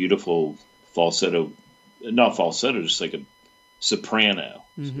beautiful falsetto, not falsetto, just like a soprano,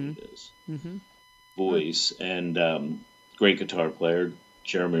 is what it is, voice, and great guitar player,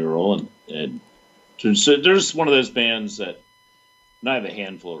 Jeremy Earl, and so there's one of those bands that, and I have a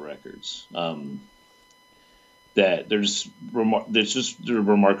handful of records, that they're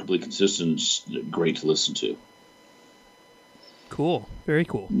remarkably consistent, great to listen to. Cool. Very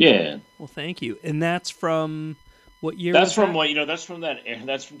cool. Yeah. Well, thank you. And that's from what year? That's from what that's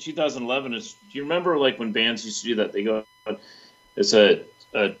from 2011. Do you remember like when bands used to do that? They go, it's a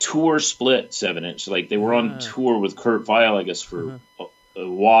tour split 7-inch. Like they were on tour with Kurt Weill, I guess, for a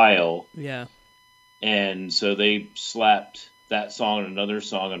while. Yeah. And so they slapped that song and another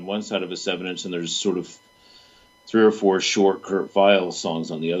song on one side of a 7-inch, and there's sort of 3 or 4 short Kurt Weill songs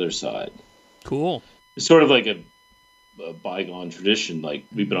on the other side. Cool. It's sort of like a bygone tradition. Like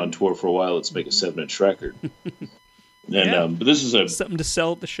we've been on tour for a while, let's make a 7-inch record. And but this is something to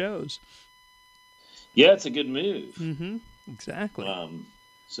sell at the shows. Yeah, it's a good move. Mm-hmm. Exactly.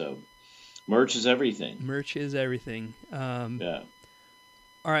 So merch is everything. Merch is everything. Yeah.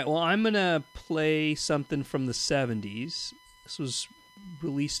 All right. Well, I'm gonna play something from the 70s. This was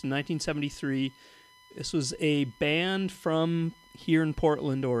released in 1973. This was a band from here in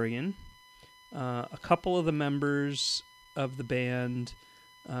Portland, Oregon. A couple of the members of the band,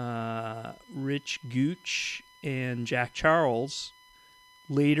 Rich Gooch and Jack Charles,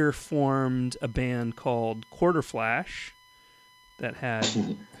 later formed a band called Quarter Flash that had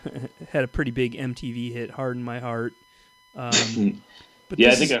had a pretty big MTV hit, "Hard in My Heart." But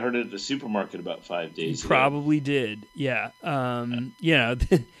yeah, I think I heard it at the supermarket about 5 days ago. Probably did. Yeah. The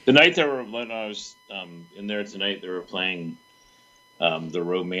night when I was in there tonight, they were playing The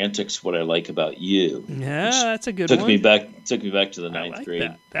Romantics, What I Like About You. Yeah, that's a good took one. Me back to the ninth grade.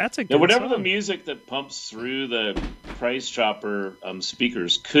 That. That's a good whatever song. the music that pumps through the Price Chopper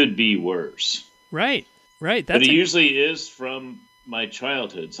speakers could be worse. Right. But it usually is from my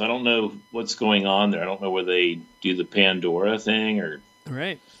childhood, so I don't know what's going on there. I don't know where they do the Pandora thing or...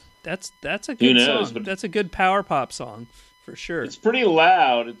 Right. That's a good song. But that's a good power pop song for sure. It's pretty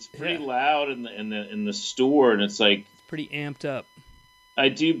loud. It's pretty loud in the store, and it's like it's pretty amped up. I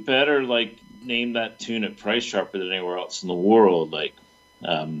do better like name that tune at Price Chopper than anywhere else in the world. Like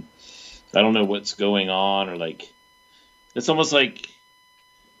I don't know what's going on, or like it's almost like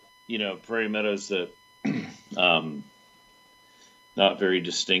Prairie Meadows, the not very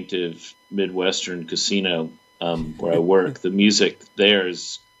distinctive Midwestern casino where I work. The music there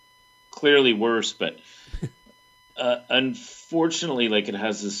is clearly worse, but unfortunately, like it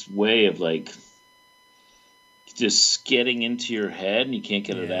has this way of like just getting into your head and you can't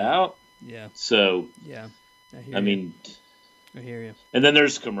get it out. Yeah. So yeah, I hear you. And then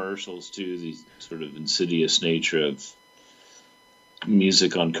there's commercials too. The sort of insidious nature of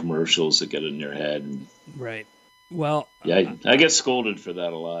music on commercials that get in your head. And, right. Well, yeah, I get scolded for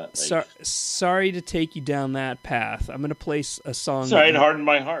that a lot. Like, sorry to take you down that path. I'm going to play a song. Sorry, Harden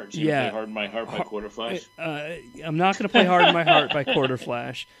My Heart. Yeah, play Harden My Heart by Quarter Flash. I'm not going to play Harden My Heart by Quarter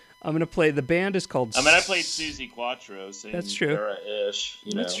Flash. I'm going to play. The band is called. I played Susie Quattro. That's true. Era-ish,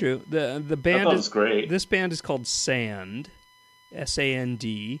 That's true. The band is great. This band is called Sand,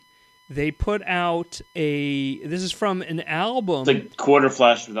 S-A-N-D. They put out this is from an album. It's like Quarter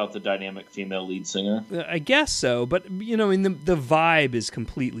Flash without the dynamic female lead singer. I guess so, but the vibe is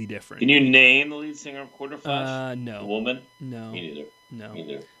completely different. Can you name the lead singer of Quarter Flash? No. A woman? No. Me neither. No. Me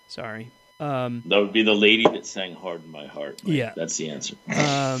neither. Sorry. That would be the lady that sang "Harden My Heart." Right? Yeah, that's the answer.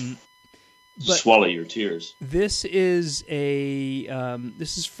 But swallow your tears. This is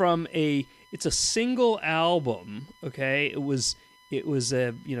from it's a single album. Okay, it was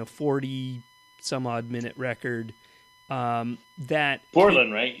a 40 some odd minute record that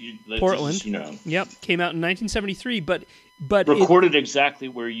Portland, right? Portland. Yep, came out in 1973, but recorded exactly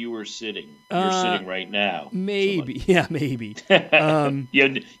where you were sitting. You're sitting right now. Maybe, maybe.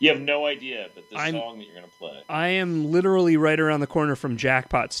 You have no idea, but the song that you're going to play. I am literally right around the corner from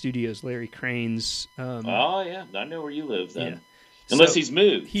Jackpot Studios, Larry Crane's. Oh yeah, I know where you live then. Yeah. Unless he's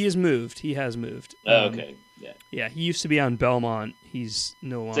moved. He has moved. He has moved. Oh, okay. Yeah. Yeah, he used to be on Belmont. He's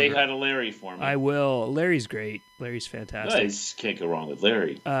no longer. Say hi to Larry for me. I will. Larry's great. Larry's fantastic. Nice. Can't go wrong with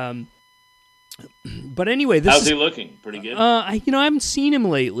Larry. But anyway, this How's is, he looking? Pretty good. I haven't seen him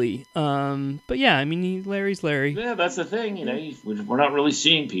lately. But yeah, I mean, Larry's Larry. Yeah, that's the thing. We're not really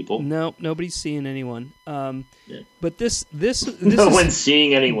seeing people. No, nobody's seeing anyone. Yeah. But this No one's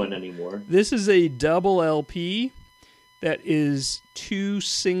seeing anyone anymore. This is a double LP that is 2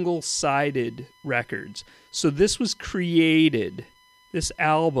 single-sided records. So this was created, this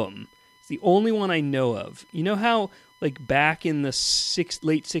album, is the only one I know of. You know how, like, back in the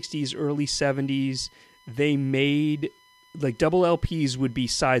late 60s, early 70s, they made, like, double LPs would be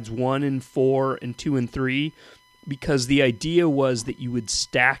sides 1 and 4 and 2 and 3, because the idea was that you would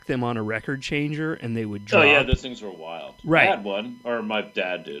stack them on a record changer and they would drop. Oh yeah, those things were wild. Right. I had one, or my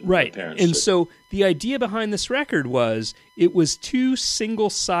dad did. Right. My parents And did. so the idea behind this record was it was 2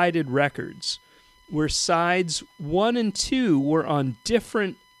 single-sided records where sides 1 and 2 were on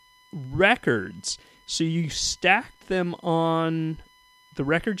different records. So you stacked them on the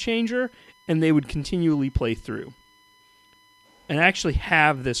record changer and they would continually play through. And I actually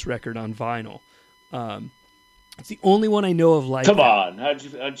have this record on vinyl. It's the only one I know of like Come that. on,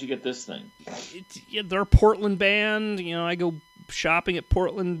 how'd you get this thing? They're a Portland band. You know, I go shopping at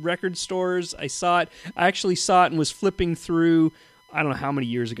Portland record stores. I saw it. I actually saw it and was flipping through, I don't know how many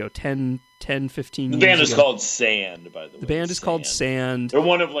years ago, 10, 15 The years band is ago. called Sand, by the way. The band is called Sand. They're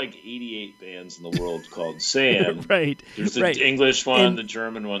one of like 88 bands in the world called Sand. Right. There's the right. English one, And- the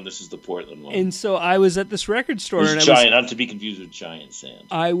German one. This is the Portland one. And so I was at this record store It's and giant, not to be confused with Giant Sand.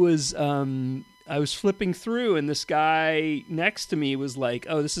 I was flipping through and this guy next to me was like,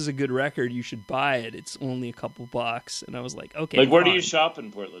 "Oh, this is a good record. You should buy it. It's only a couple bucks." And I was like, "Okay." Like, where do fine." you shop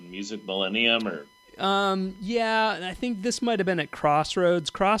in Portland? Music Millennium or? Yeah, I think this might have been at Crossroads.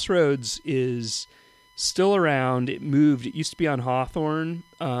 Crossroads is still around. It moved. It used to be on Hawthorne.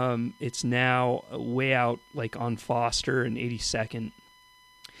 It's now way out, like on Foster and 82nd.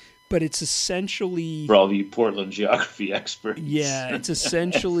 But it's essentially, For all of you Portland geography experts. yeah, it's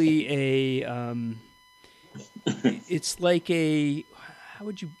essentially it's like a,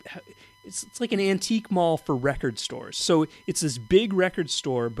 it's like an antique mall for record stores. So it's this big record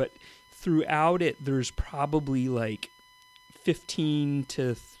store, but throughout it, there's probably like 15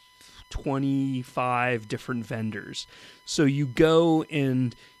 to 25 different vendors. So you go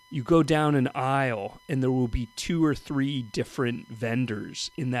down an aisle, and there will be 2 or 3 different vendors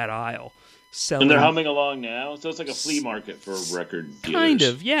in that aisle selling. And they're humming along now, so it's like a flea market for record dealers. Kind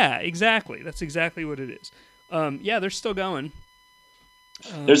of, yeah, exactly. That's exactly what it is. Yeah, they're still going.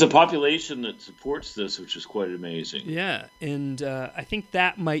 There's a population that supports this, which is quite amazing. Yeah, and I think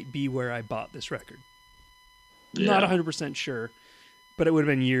that might be where I bought this record. Yeah. Not 100% sure, but it would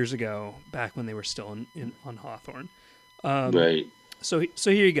have been years ago, back when they were still on Hawthorne. Right. So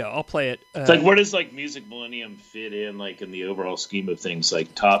here you go. I'll play it. It's like, where does like Music Millennium fit in, like in the overall scheme of things?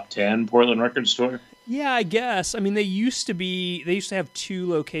 Like top 10 Portland record store? Yeah, I guess. I mean, they used to have 2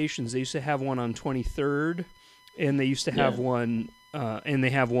 locations. They used to have one on 23rd, and they used to have one, and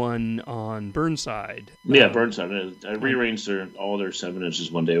they have one on Burnside. Yeah, Burnside. I rearranged all their 7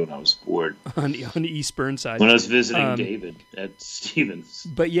 inches one day when I was bored. on East Burnside. When I was visiting David at Stevens.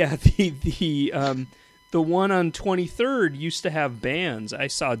 But yeah, the one on 23rd used to have bands. I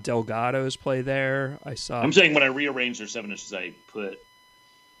saw Delgados play there. I'm saying when I rearranged their 7 inches, I put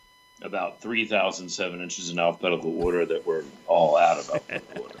about 3,000 7 inches in alphabetical order that were all out of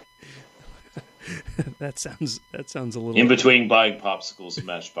alphabetical order. that sounds a little. In between buying popsicles and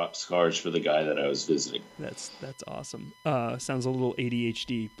Matchbox cars for the guy that I was visiting. That's awesome. Sounds a little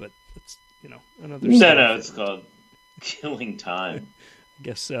ADHD, but it's another. No, it's called killing time. I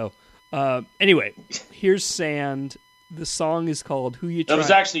guess so. Anyway, here's Sand. The song is called "Who You Try." I was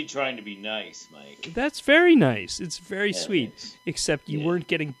actually trying to be nice, Mike. That's very nice. It's very sweet. Thanks. Except you weren't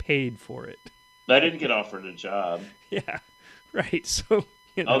getting paid for it. I didn't get offered a job. Yeah, right. So.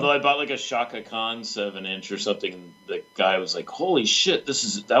 Although I bought like a Shaka Khan 7-inch or something, the guy was like, "Holy shit,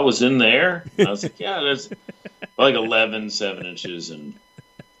 that was in there." And I was like, "Yeah, there's like 11 7-inches," and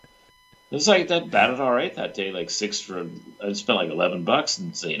it was like that batted all right that day. Like I spent like $11,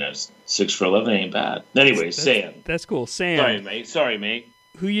 and 6 for 11 ain't bad. Anyway, Sand. That's cool. Sand. Sorry, mate.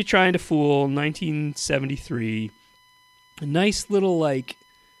 Who You Trying to Fool? 1973. A nice little, like,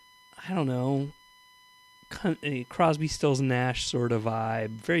 I don't know, a Crosby, Stills, Nash sort of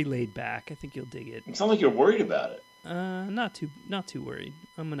vibe. Very laid back. I think you'll dig it. It sounds like you're worried about it. Not too worried.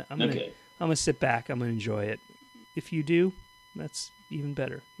 I'm Okay. gonna sit back. I'm gonna enjoy it. If you do, that's even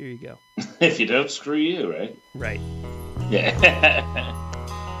better. Here you go. If you don't, screw you, right? Right. Yeah.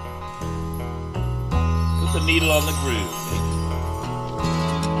 Put the needle on the groove, mate.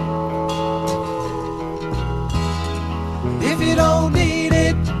 If you don't need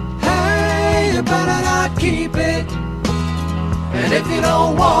it, hey, better not keep it. And if you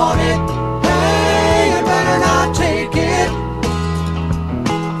don't want it, hey, you better not take it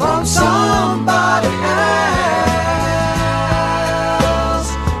from somebody else.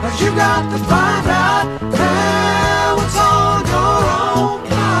 'Cause you got to find out now what's on your own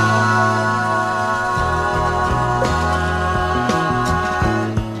mind.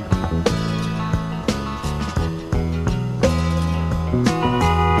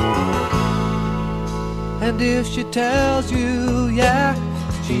 And if she tells you, yeah,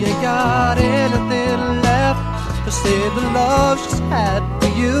 she ain't got anything left to say the love she's had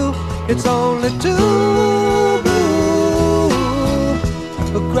for you, it's only too blue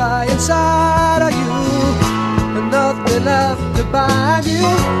to cry inside of you, and nothing left to bind you,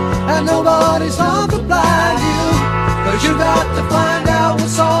 and nobody's home to blind you. 'Cause you got to find out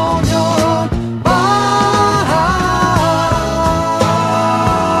what's on your own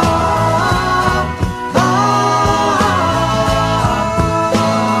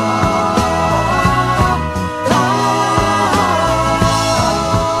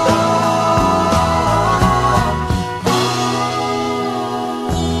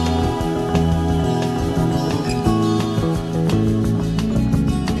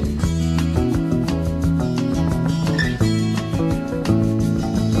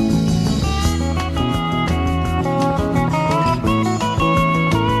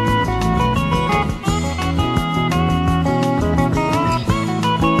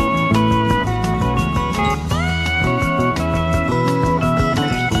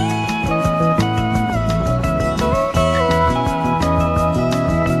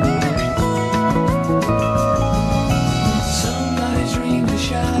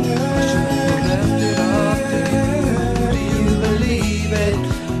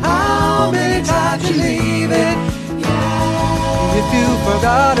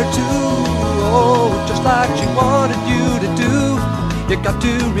forgot her too, oh, just like she wanted you to do. You got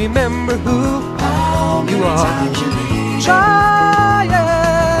to remember who you are.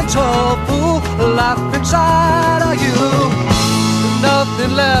 Trying to fool life inside of you.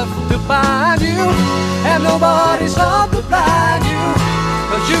 Nothing left to bind you, and nobody's love to blind you.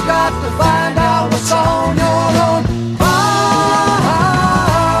 'Cause you got to find out what's on your own mind.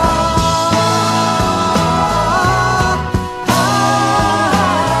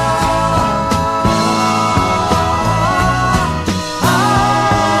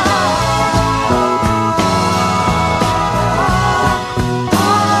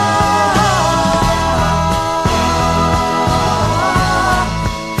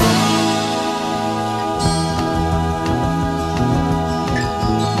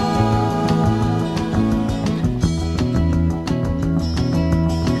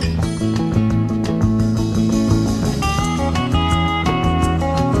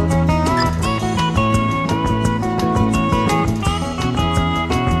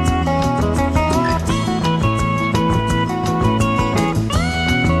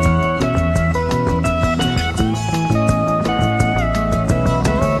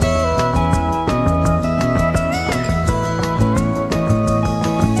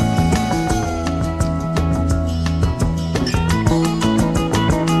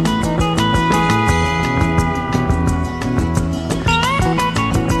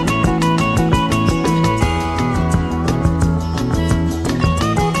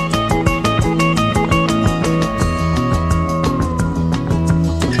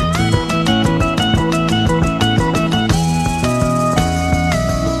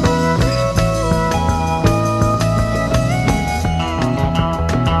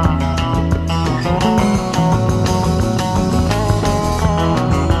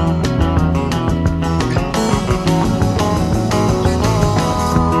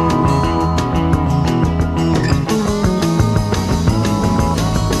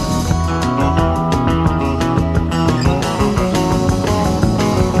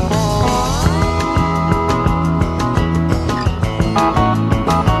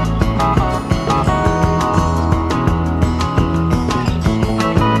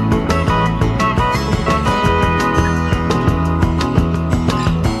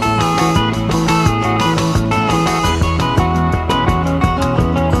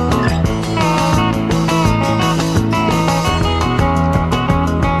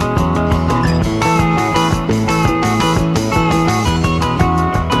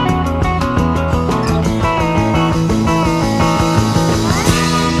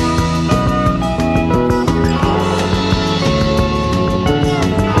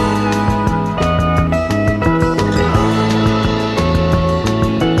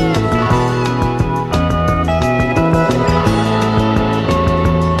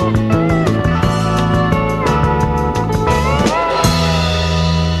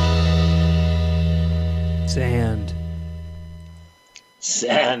 Sand.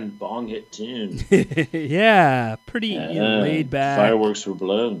 Sand, bong hit tune. Yeah, pretty laid back. Fireworks were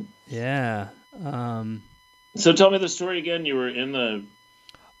blown. Yeah. So tell me the story again. You were in the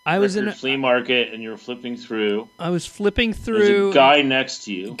I was in a flea market and you were flipping through. I was flipping There's through. a guy next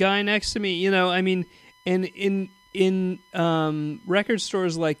to you. Guy next to me. You know, I mean, and in record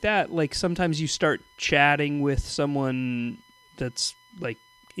stores like that, like sometimes you start chatting with someone that's like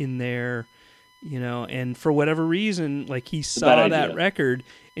in there, you know, and for whatever reason, like he saw that record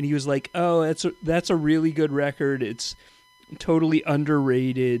and he was like, "Oh, that's a really good record. It's totally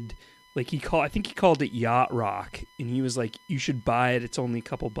underrated." Like I think he called it Yacht Rock, and he was like, "You should buy it. It's only a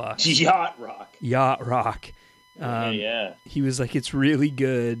couple bucks." Yacht Rock. Yacht Rock. Yeah. He was like, "It's really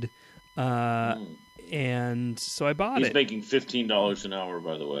good," and so I bought it. He's making $15 an hour,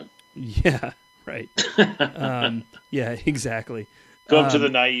 by the way. Yeah, right. Yeah, exactly. Go up to the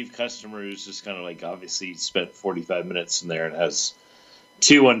naive customer who's just kind of like, obviously spent 45 minutes in there and has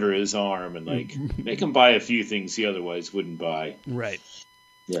two under his arm, and like make him buy a few things he otherwise wouldn't buy. Right.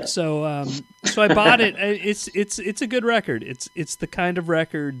 Yeah. So I bought it. It's a good record. It's the kind of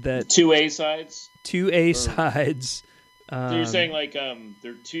record that two A sides. So you're saying like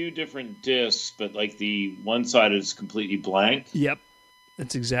they're two different discs, but like the one side is completely blank. Yep,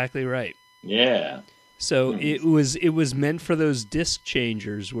 that's exactly right. Yeah. So it was meant for those disc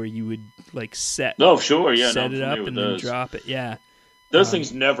changers where you would like set. Oh sure, yeah. Set it up and then drop it. Yeah. Those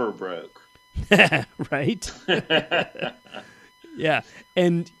things never broke. Right. Yeah,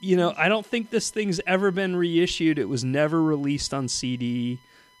 and you know, I don't think this thing's ever been reissued. It was never released on CD.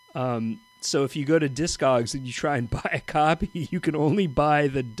 So if you go to Discogs and you try and buy a copy, you can only buy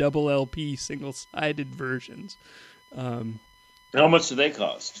the double LP single-sided versions. How much do they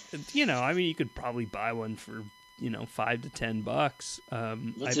cost? You know, I mean, you could probably buy one for $5 to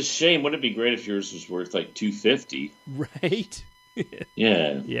 $10. That's a shame. Wouldn't it be great if yours was worth like $250? Right.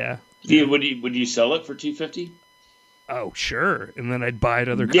 Yeah. Yeah. Would you sell it for $250? Oh, sure. And then I'd buy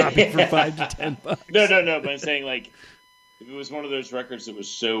another copy for $5 to $10. No. But I'm saying, like, if it was one of those records that was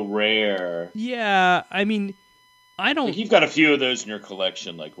so rare. Yeah, I mean, I don't. Like you've got a few of those in your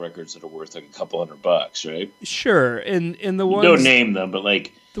collection, like records that are worth like a couple $100, right? Sure, and the ones. Don't name them, but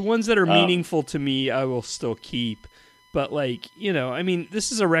like the ones that are meaningful to me, I will still keep. But like, you know, I mean,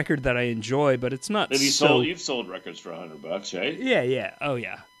 this is a record that I enjoy, but it's not. You've sold records for $100, right? Yeah. Oh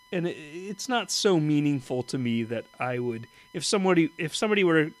yeah. And it's not so meaningful to me that I would, if somebody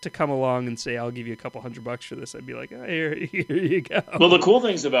were to come along and say, "I'll give you a couple $100 for this," I'd be like, oh, here you go. Well, the cool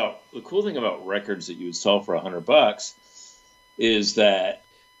thing about records that you would sell for $100 is that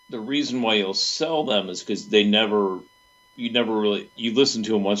the reason why you'll sell them is because you never really, you listen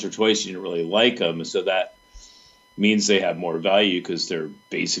to them once or twice, you didn't really like them, and so that means they have more value because they're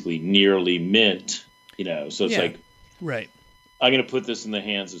basically nearly mint, you know. So it's like, right. I'm going to put this in the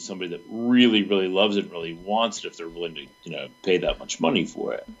hands of somebody that really, really loves it, really wants it, if they're willing to, you know, pay that much money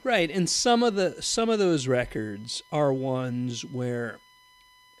for it. Right, and some of those records are ones where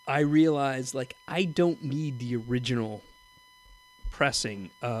I realize, like, I don't need the original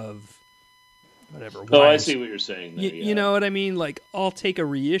pressing of whatever. Oh, I see what you're saying there, You know what I mean? Like, I'll take a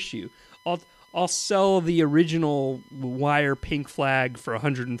reissue. I'll sell the original Wire Pink Flag for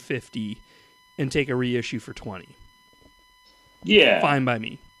 $150 and take a reissue for $20. Yeah, fine by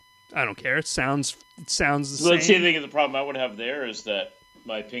me. I don't care. It sounds the same. Let's see. The problem I would have there is that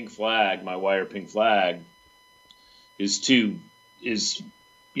my Pink Flag, my Wire Pink Flag, is you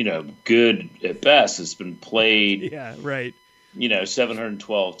know, good at best. It's been played. Yeah, right. You know,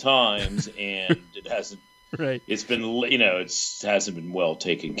 712 times, and it hasn't. Right. It's been, you know, hasn't been well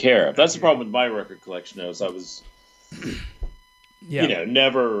taken care of. That's the problem with my record collection. Is I was, you know,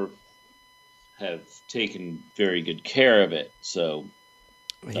 never have taken very good care of it. So,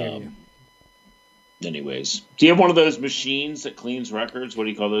 anyways, do you have one of those machines that cleans records? What do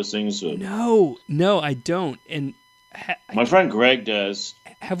you call those things? No, I don't. And my friend Greg does.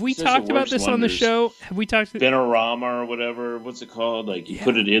 Have we talked about this on the show? Have we talked? Benorama or whatever. What's it called? Like you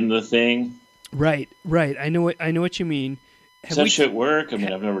put it in the thing. Right. I know what you mean. Does that shit work? I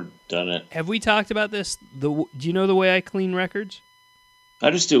mean, I've never done it. Have we talked about this? Do you know the way I clean records? I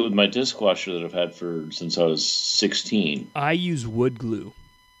just do it with my disc washer that I've had since I was 16. I use wood glue.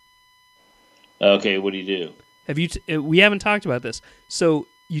 Okay, what do you do? We haven't talked about this. So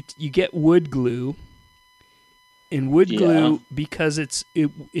you get wood glue. And wood glue, because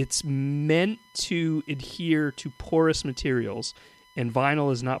it's meant to adhere to porous materials, and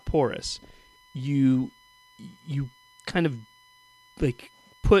vinyl is not porous. You kind of like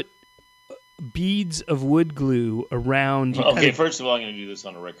put beads of wood glue around. Okay, first of all, I'm going to do this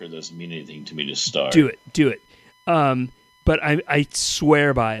on a record. That doesn't mean anything to me to start. Do it. But I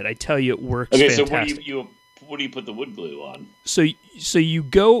swear by it. I tell you, it works. Okay, fantastic. so what do you put the wood glue on? So you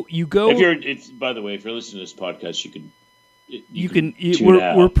go. By the way, if you're listening to this podcast, you can.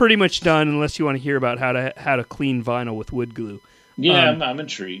 We're pretty much done unless you want to hear about how to clean vinyl with wood glue. Yeah, I'm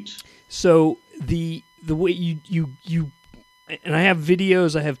intrigued. So the way you and I have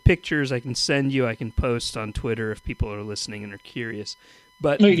videos, I have pictures I can send you, I can post on Twitter if people are listening and are curious.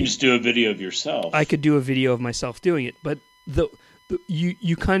 But you can just do a video of yourself. I could do a video of myself doing it, but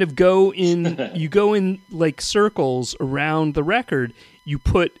you kind of go in like circles around the record. You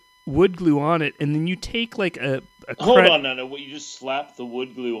put wood glue on it, and then you take like a Hold on, no. You just slap the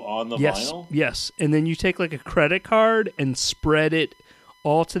wood glue on the vinyl? Yes, and then you take like a credit card and spread it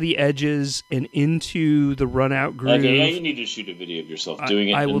all to the edges and into the run-out groove. Okay, yeah, you need to shoot a video of yourself doing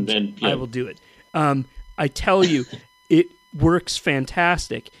it. I will do it. I tell you, it works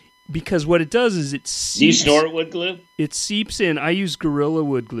fantastic because what it does is it seeps. Do you snort wood glue? It seeps in. I use Gorilla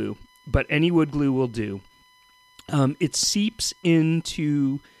wood glue, but any wood glue will do. It seeps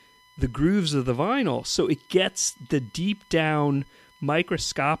into the grooves of the vinyl, so it gets the deep down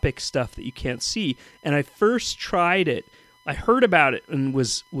microscopic stuff that you can't see. And I first tried it. I heard about it and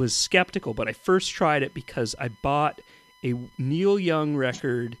was skeptical, but I first tried it because I bought a Neil Young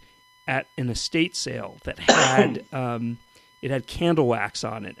record at an estate sale that had it had candle wax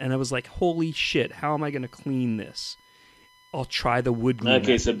on it, and I was like, "Holy shit! How am I going to clean this?" I'll try the wood glue.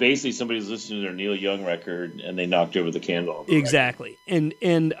 Okay, so basically somebody's listening to their Neil Young record and they knocked over the candle. Exactly,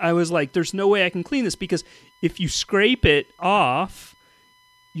 and I was like, "There's no way I can clean this because if you scrape it off,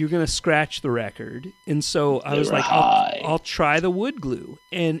 you're going to scratch the record." And so I was like, I'll try the wood glue.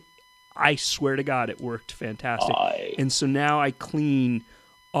 And I swear to God, it worked fantastic. And so now I clean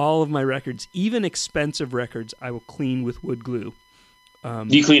all of my records, even expensive records, I will clean with wood glue. Do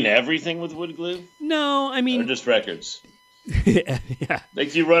you clean everything with wood glue? No, I mean... Or just records? Yeah.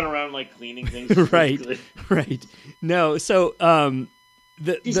 Like you run around like cleaning things with right, wood glue? Right. No, so...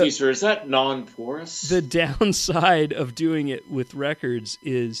 Excuse me, sir, is that non-porous? The downside of doing it with records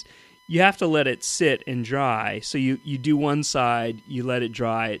is you have to let it sit and dry. So you do one side, you let it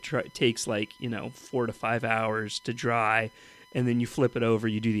dry. It takes 4 to 5 hours to dry, and then you flip it over,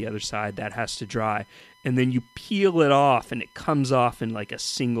 you do the other side, that has to dry. And then you peel it off, and it comes off in like a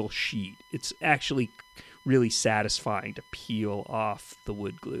single sheet. It's actually really satisfying to peel off the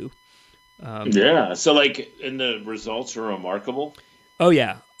wood glue. Yeah, so and the results are remarkable. Oh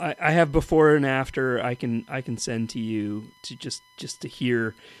yeah, I have before and after. I can send to you to just to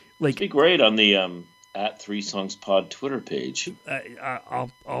hear. It'd be great on the at 3 Songs Pod Twitter page.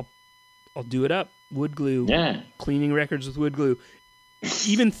 I'll do it up. Wood glue. Yeah. Cleaning records with wood glue.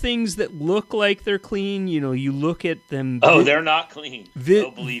 Even things that look like they're clean, you look at them. Oh, they're not clean.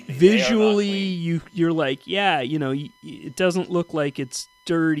 Believe me. Visually, you're like, yeah, it doesn't look like it's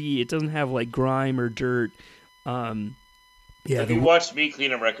dirty. It doesn't have like grime or dirt. Yeah, if you watched me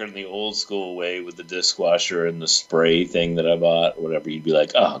clean a record in the old school way with the dishwasher and the spray thing that I bought, or whatever, you'd be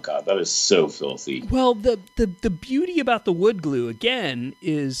like, "Oh God, that is so filthy." Well, the beauty about the wood glue again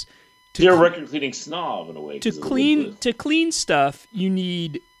is you're a record cleaning snob in a way. To clean stuff, you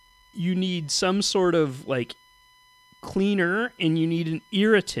need some sort of like cleaner, and you need an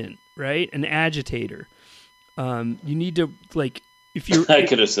irritant, right? An agitator. You need to if you. I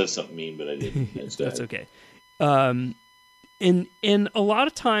could have said something mean, but I didn't. That's okay. And a lot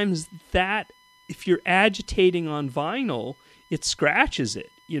of times that if you're agitating on vinyl, it scratches it,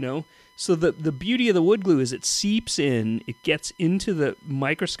 So the beauty of the wood glue is it seeps in, it gets into the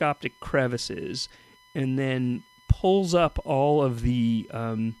microscopic crevices, and then pulls up all of the,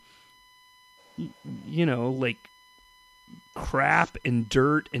 crap and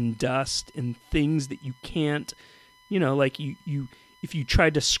dirt and dust and things that you can't, if you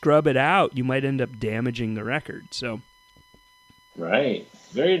tried to scrub it out, you might end up damaging the record. So, right,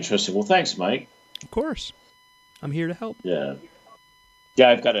 very interesting. Well, thanks, Mike. Of course, I'm here to help. Yeah,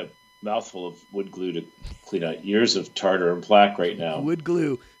 I've got a mouthful of wood glue to clean out years of tartar and plaque right now. Wood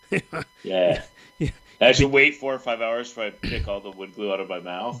glue. Yeah. I should wait 4 or 5 hours before I pick all the wood glue out of my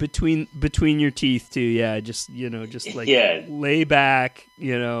mouth. Between your teeth too, yeah. Just lay back,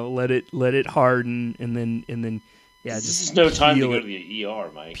 let it harden, and then. Yeah, just no time to go to the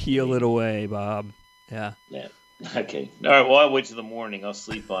ER, Mike. Peel it away, Bob. Yeah. Yeah. Okay. All right. Well, I'll wait till the morning. I'll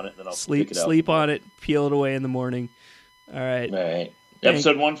sleep on it, then I'll pick it up. Sleep on it. Peel it away in the morning. All right. All right.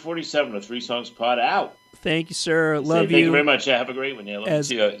 Episode 147 of 3 Songs Pod out. Thank you, sir. Love you. Thank you very much. Have a great one. Yeah,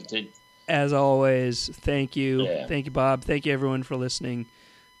 love you too. As always, thank you. Yeah. Thank you, Bob. Thank you, everyone, for listening.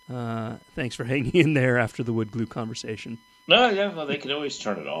 Thanks for hanging in there after the wood glue conversation. No, yeah, well, they can always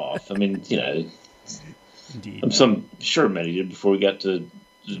turn it off. I mean, Indeed. I'm sure many did before we got to,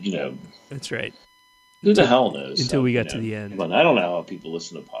 That's right. who the hell knows? Until we got to the end. But I don't know how people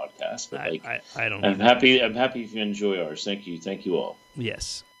listen to podcasts, but I don't I'm know. happy if you enjoy ours. Thank you all.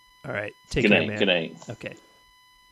 Yes. All right. Take Good care, night. man. Good night. Okay.